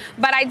country.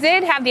 But I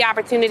did have the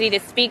opportunity to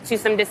speak to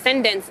some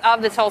descendants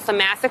of the Tulsa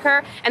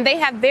Massacre, and they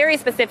have very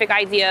specific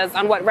ideas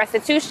on what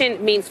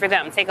restitution means for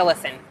them. Take a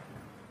listen.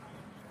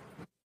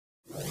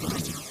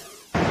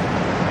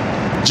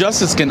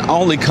 Justice can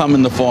only come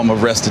in the form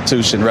of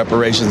restitution,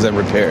 reparations, and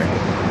repair.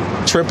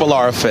 Triple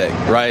R effect,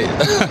 right?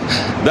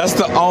 That's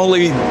the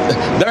only,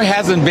 there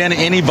hasn't been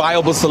any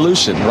viable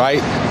solution,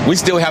 right? We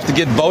still have to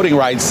get voting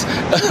rights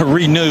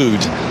renewed.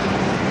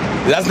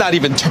 That's not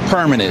even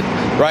permanent,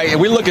 right?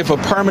 And we're looking for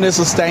permanent,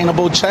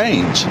 sustainable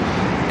change.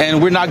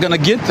 And we're not going to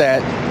get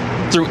that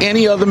through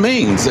any other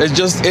means. It's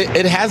just,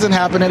 it hasn't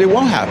happened and it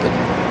won't happen.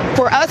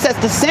 For us as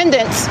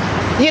descendants,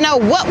 you know,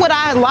 what would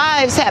our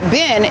lives have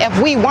been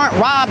if we weren't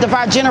robbed of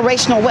our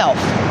generational wealth?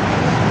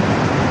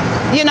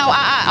 You know,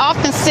 I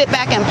often sit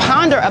back and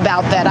ponder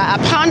about that. I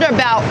ponder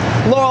about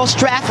Laurel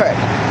Stratford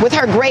with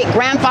her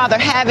great-grandfather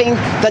having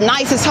the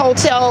nicest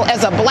hotel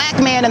as a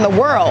black man in the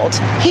world.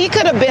 He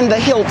could have been the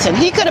Hilton.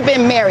 He could have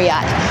been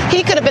Marriott.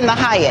 He could have been the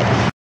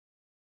Hyatt.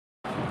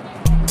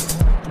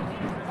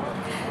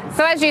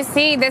 So as you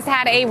see, this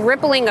had a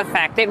rippling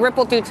effect. It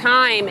rippled through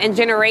time and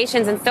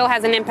generations and still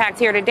has an impact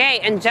here today.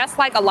 And just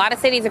like a lot of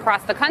cities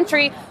across the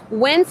country,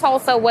 when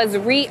Tulsa was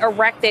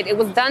re-erected, it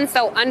was done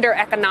so under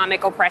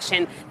economic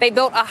oppression. They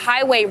built a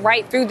highway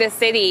right through the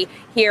city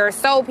here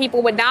so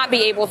people would not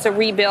be able to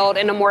rebuild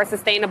in a more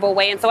sustainable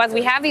way. And so as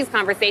we have these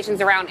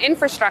conversations around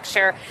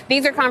infrastructure,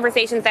 these are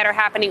conversations that are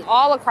happening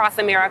all across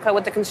America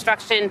with the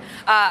construction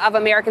of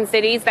American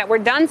cities that were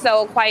done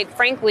so, quite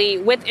frankly,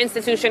 with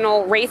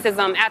institutional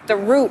racism at the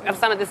root of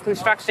some of this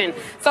construction.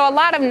 So a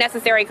lot of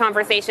necessary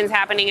conversations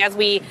happening as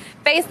we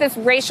face this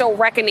racial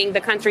reckoning the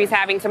country's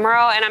having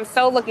tomorrow. And I'm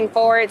so looking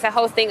forward to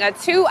hosting a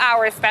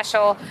 2-hour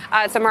special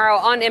tomorrow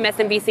on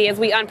MSNBC as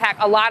we unpack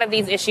a lot of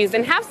these issues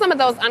and have some of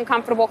those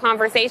uncomfortable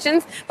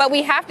conversations. But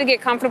we have to get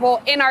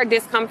comfortable in our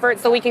discomfort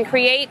so we can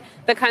create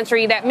the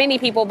country that many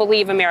people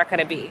believe America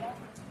to be.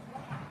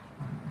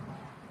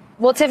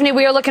 Well, Tiffany,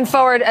 we are looking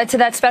forward to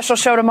that special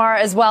show tomorrow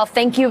as well.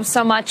 Thank you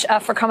so much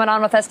for coming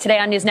on with us today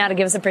on News Now to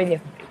give us a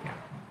preview.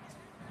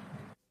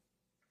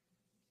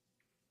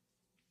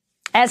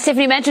 As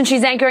Tiffany mentioned,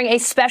 she's anchoring a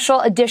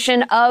special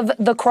edition of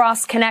The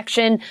Cross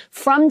Connection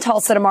from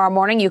Tulsa tomorrow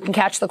morning. You can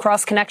catch The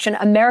Cross Connection,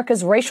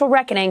 America's Racial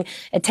Reckoning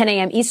at 10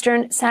 a.m.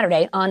 Eastern,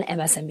 Saturday on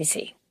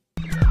MSNBC.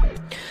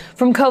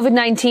 From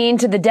COVID-19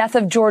 to the death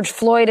of George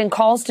Floyd and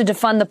calls to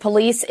defund the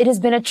police, it has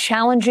been a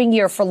challenging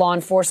year for law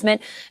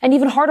enforcement, an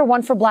even harder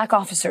one for black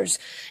officers.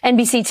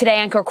 NBC Today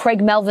anchor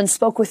Craig Melvin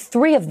spoke with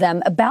 3 of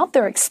them about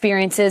their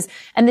experiences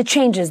and the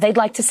changes they'd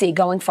like to see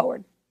going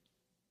forward.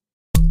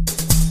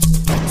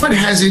 What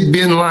has it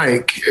been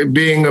like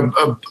being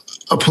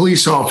a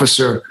police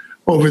officer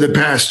over the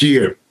past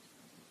year?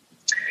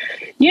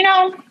 You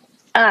know,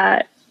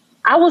 I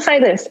will say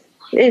this.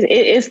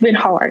 It's been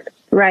hard,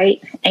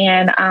 right?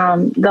 And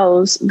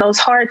those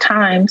hard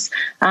times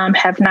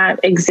have not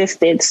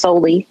existed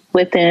solely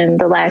within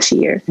the last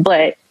year.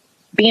 But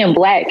being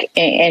black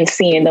and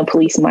seeing the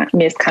police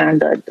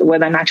misconduct,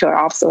 whether or not you're an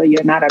officer or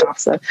you're not an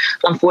officer,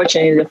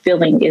 unfortunately, the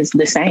feeling is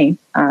the same.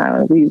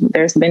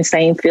 There's been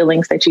same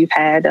feelings that you've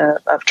had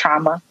of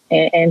trauma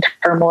and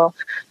turmoil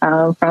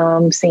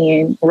from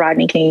seeing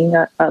Rodney King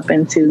up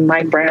into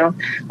Mike Brown,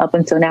 up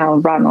until now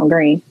Ronald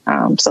Green.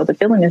 So the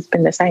feeling has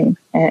been the same.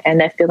 And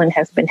that feeling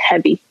has been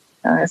heavy.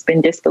 It's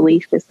been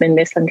disbelief. It's been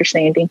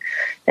misunderstanding.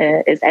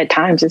 At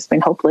times, it's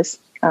been hopeless.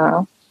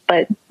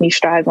 But you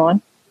strive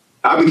on.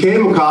 I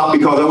became a cop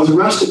because I was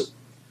arrested.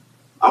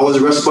 I was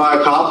arrested by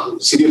a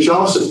cop, city of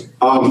Charleston,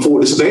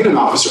 for disobeying an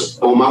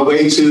officer. On my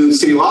way to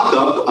city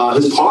lockup,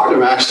 his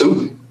partner asked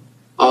him,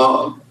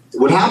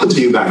 what happened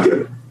to you back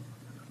there?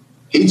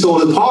 He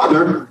told his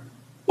partner,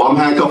 while I'm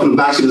handcuffed in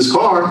the backseat of his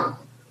car,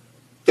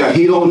 that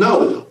he don't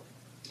know.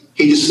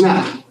 He just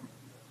snapped.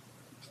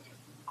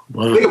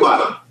 Wow. Think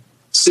about it.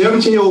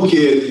 17-year-old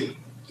kid,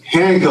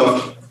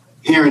 handcuffed,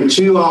 hearing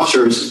 2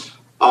 officers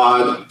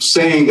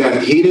saying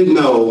that he didn't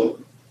know,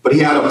 but he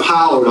had a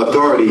power and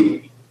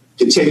authority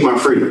to take my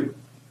freedom.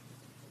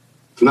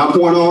 From that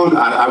point on,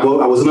 I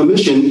was on a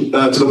mission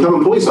to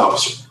become a police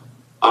officer.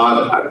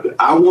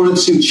 I wanted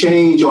to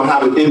change or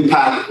have an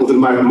impact within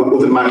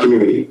my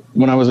community.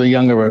 When I was a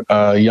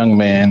young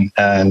man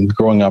and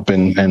growing up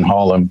in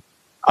Harlem,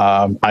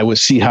 I would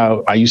see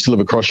how I used to live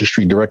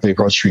directly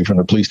across the street from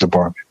the police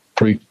department,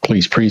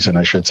 police precinct,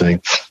 I should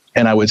say.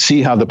 And I would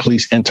see how the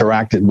police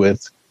interacted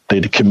with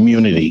the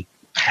community.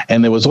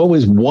 And there was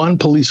always one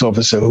police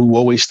officer who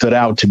always stood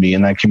out to me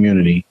in that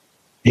community.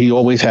 He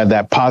always had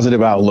that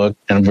positive outlook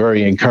and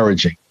very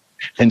encouraging.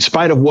 In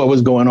spite of what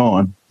was going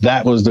on,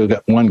 that was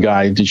the one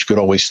guy that you could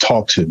always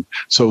talk to.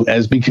 So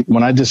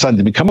when I decided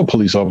to become a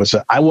police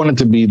officer, I wanted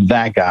to be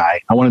that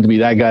guy. I wanted to be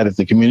that guy that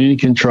the community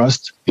can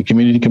trust, the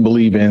community can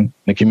believe in,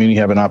 the community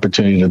have an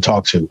opportunity to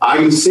talk to. I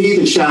can see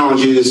the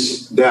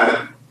challenges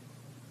that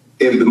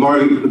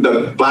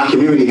the black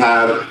community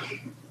have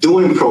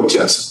doing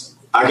protests.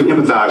 I can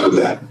empathize with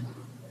that.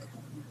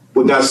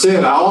 With that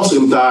said, I also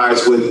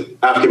empathize with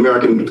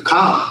African-American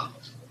cop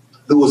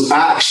who was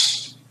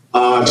asked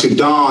to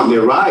don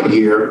their riot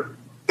gear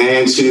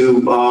and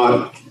to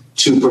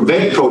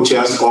prevent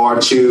protests or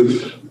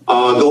to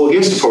go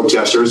against the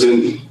protesters.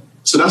 And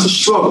so that's a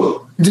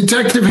struggle.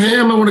 Detective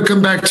Ham, I want to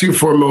come back to you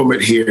for a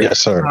moment here. Yes,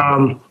 sir.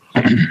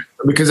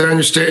 Because I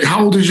understand.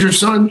 How old is your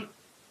son?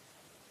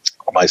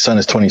 My son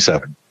is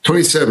 27.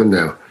 27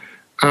 now.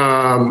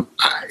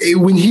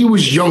 When he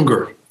was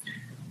younger,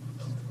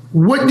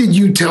 what did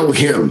you tell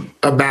him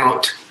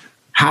about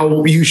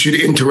how you should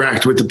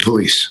interact with the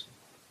police?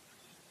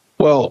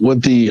 Well,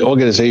 with the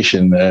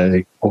organization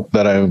that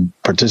I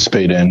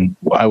participate in,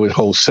 I would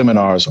hold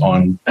seminars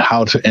on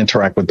how to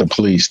interact with the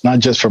police, not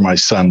just for my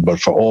son, but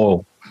for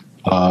all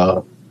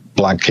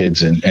Black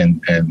kids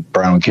and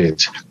brown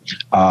kids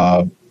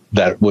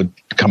that would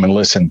come and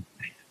listen.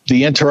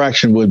 The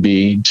interaction would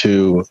be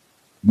to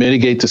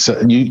mitigate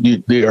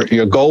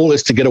your goal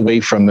is to get away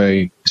from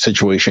the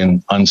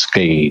situation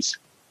unscathed,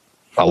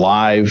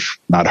 alive,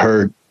 not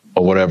hurt,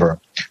 or whatever,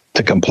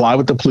 to comply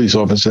with the police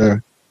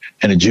officer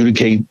and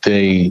adjudicate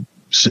the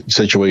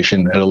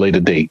situation at a later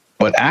date.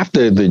 But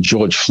after the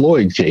George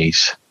Floyd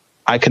case,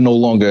 I can no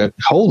longer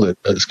hold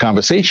this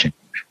conversation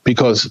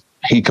because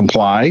he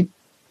complied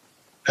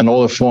and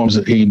all the forms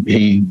that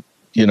he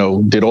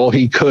did all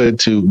he could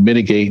to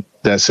mitigate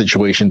that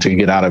situation to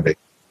get out of it.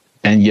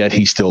 And yet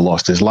he still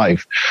lost his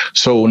life.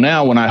 So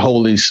now when I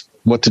hold these,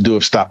 what to do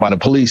if stopped by the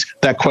police,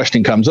 that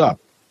question comes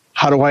up.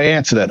 How do I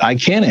answer that? I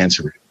can't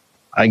answer it.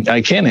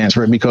 I can't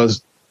answer it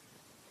because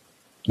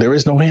there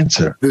is no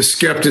answer. The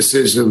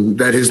skepticism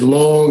that has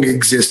long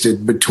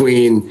existed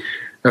between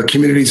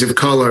communities of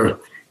color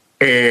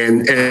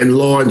and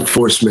law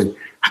enforcement.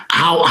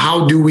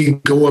 How do we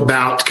go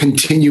about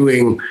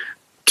continuing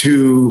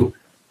to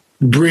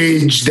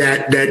bridge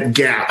that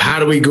gap? How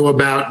do we go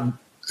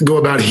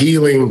about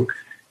healing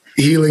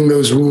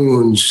those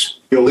wounds?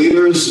 Your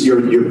leaders, your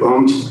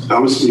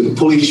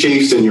police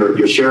chiefs, and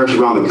your sheriffs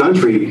around the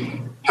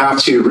country have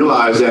to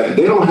realize that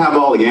they don't have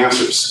all the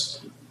answers.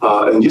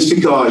 And just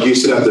because you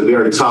sit at the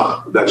very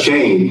top of that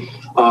chain,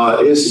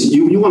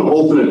 you want to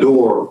open a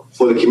door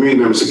for the community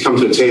members to come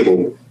to the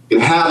table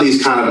and have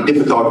these kind of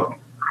difficult,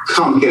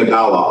 complicated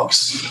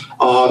dialogues,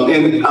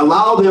 and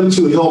allow them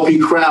to help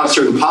you craft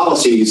certain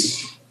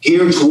policies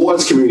geared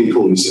towards community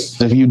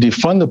policing. If you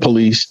defund the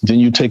police, then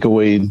you take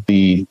away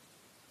the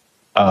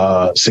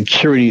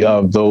security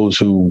of those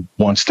who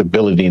want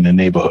stability in the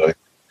neighborhood.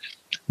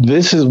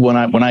 This is when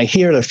I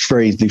hear the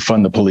phrase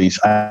defund the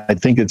police, I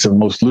think it's the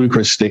most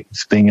ludicrous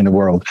thing in the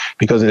world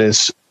because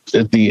it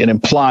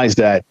implies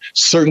that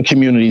certain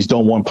communities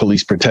don't want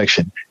police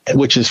protection,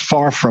 which is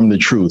far from the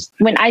truth.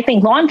 When I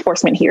think law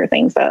enforcement hear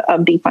things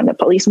of defund the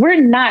police,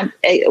 we're not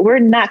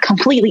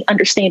completely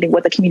understanding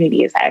what the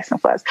community is asking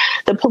for us.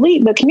 The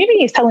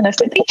community is telling us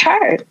that they're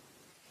tired.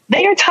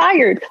 They are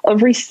tired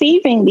of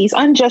receiving these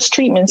unjust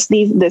treatments,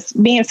 this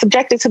being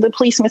subjected to the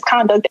police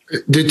misconduct.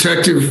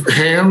 Detective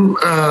Ham,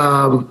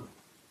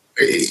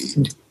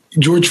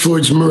 George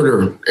Floyd's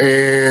murder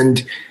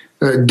and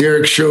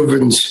Derek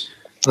Chauvin's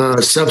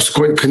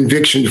subsequent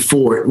conviction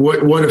for it.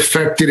 What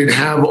effect did it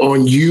have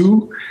on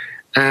you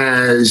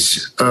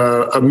as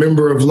a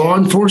member of law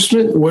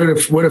enforcement? What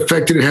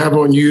effect did it have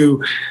on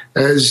you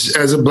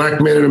as a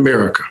Black man in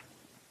America?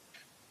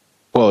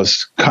 Well,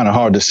 it's kind of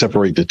hard to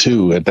separate the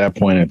two at that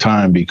point in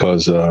time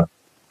because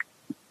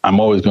I'm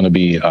always going to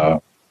be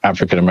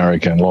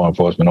African-American law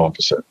enforcement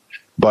officer.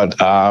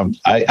 But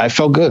I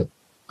felt good.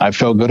 I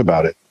felt good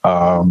about it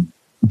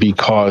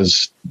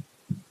because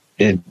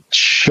it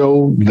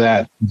showed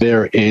that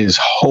there is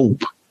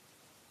hope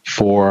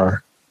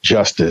for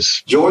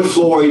justice. George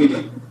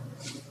Floyd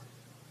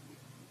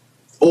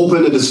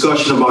opened a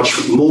discussion about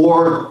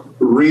more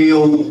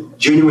real,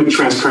 genuine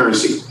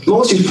transparency.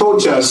 Most of these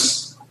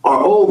protests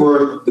are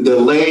over the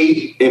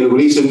delay in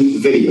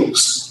releasing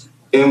videos.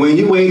 And when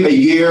you wait a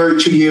year,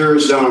 2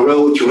 years down the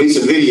road to release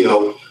a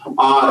video,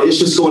 it's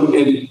just going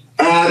to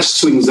add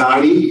to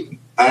anxiety,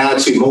 add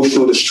to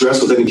emotional distress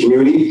within the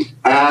community,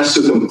 adds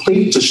to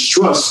complete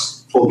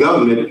distrust for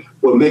government,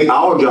 will make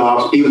our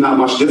jobs even that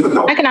much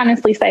difficult. I can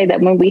honestly say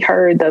that when we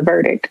heard the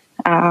verdict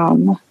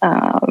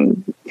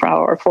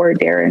for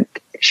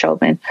Derek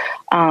Chauvin,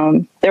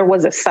 there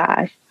was a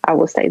sigh, I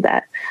will say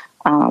that.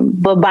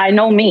 But by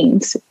no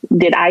means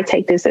did I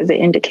take this as an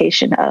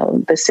indication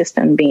of the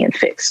system being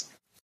fixed.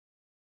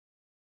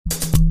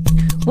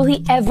 Will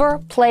he ever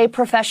play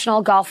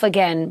professional golf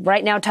again?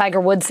 Right now,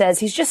 Tiger Woods says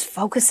he's just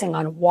focusing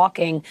on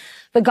walking.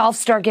 The golf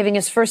star giving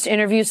his first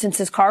interview since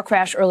his car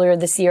crash earlier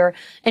this year.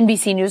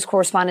 NBC News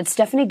correspondent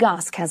Stephanie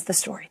Gosk has the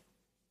story.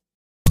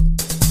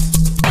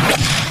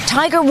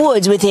 Tiger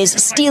Woods, with his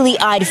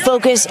steely-eyed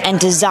focus and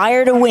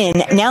desire to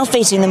win, now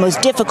facing the most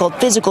difficult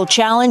physical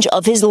challenge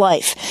of his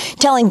life,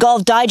 telling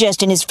Golf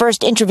Digest in his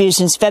first interview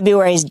since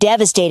February's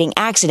devastating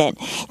accident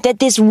that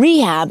this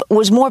rehab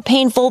was more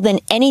painful than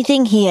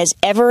anything he has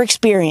ever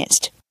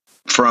experienced.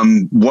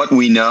 From what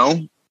we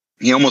know,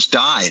 he almost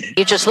died.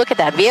 You just look at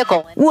that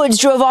vehicle. Woods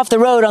drove off the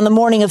road on the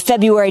morning of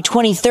February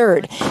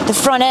 23rd, the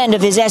front end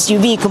of his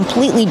SUV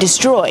completely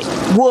destroyed.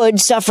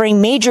 Woods, suffering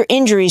major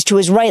injuries to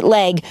his right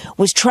leg,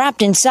 was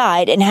trapped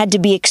inside and had to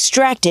be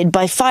extracted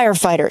by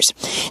firefighters.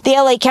 The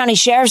LA County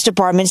Sheriff's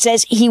Department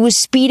says he was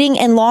speeding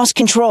and lost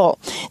control.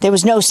 There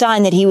was no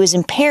sign that he was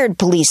impaired,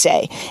 police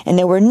say, and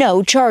there were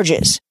no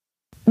charges.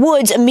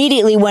 Woods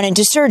immediately went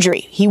into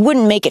surgery. He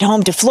wouldn't make it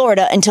home to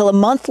Florida until a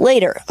month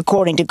later,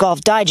 according to Golf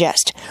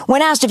Digest.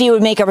 When asked if he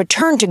would make a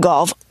return to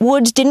golf,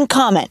 Woods didn't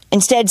comment,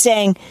 instead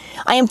saying,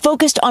 "I am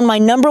focused on my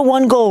number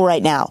one goal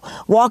right now,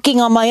 walking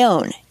on my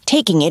own,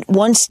 taking it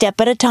one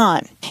step at a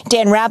time.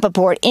 Dan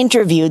Rappaport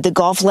interviewed the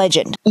golf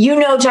legend. You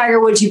know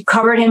Tiger Woods, you've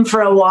covered him for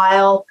a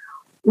while.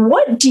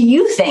 What do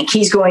you think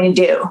he's going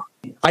to do?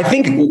 I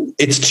think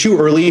it's too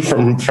early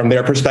from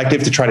their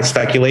perspective to try to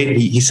speculate.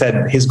 He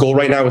said his goal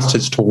right now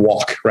is to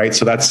walk, right?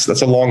 So that's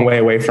a long way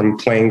away from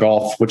playing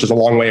golf, which is a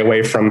long way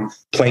away from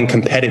playing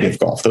competitive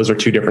golf. Those are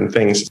two different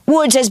things.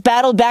 Woods has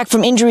battled back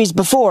from injuries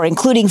before,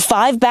 including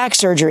 5 back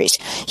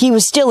surgeries. He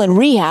was still in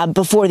rehab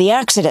before the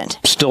accident.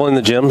 Still in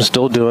the gym,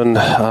 still doing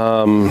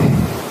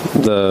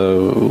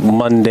the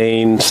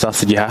mundane stuff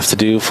that you have to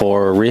do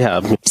for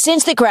rehab.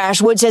 Since the crash,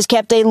 Woods has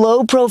kept a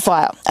low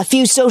profile, a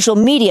few social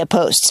media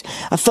posts,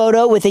 a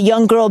photo with a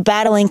young girl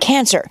battling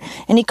cancer,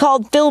 and he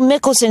called Phil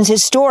Mickelson's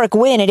historic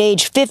win at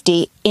age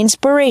 50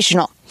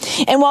 inspirational.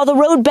 And while the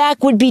road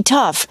back would be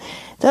tough,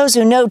 those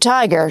who know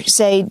Tiger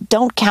say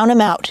don't count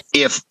him out.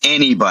 If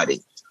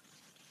anybody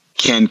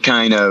can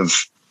kind of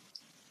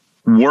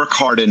work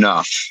hard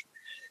enough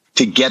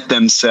to get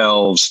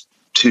themselves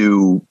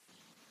to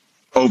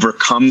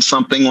overcome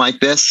something like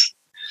this,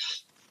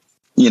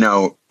 you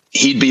know,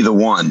 he'd be the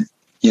one.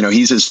 You know,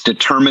 he's as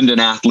determined an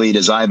athlete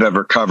as I've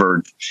ever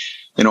covered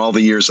in all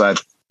the years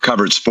I've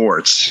covered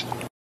sports.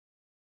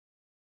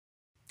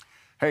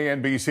 Hey,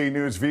 NBC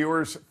News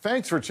viewers,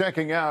 thanks for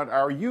checking out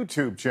our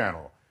YouTube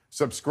channel.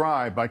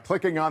 Subscribe by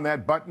clicking on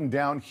that button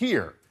down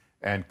here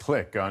and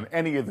click on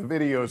any of the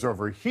videos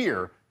over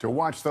here to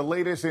watch the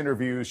latest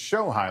interviews,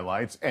 show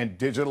highlights, and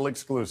digital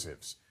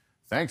exclusives.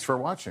 Thanks for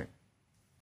watching.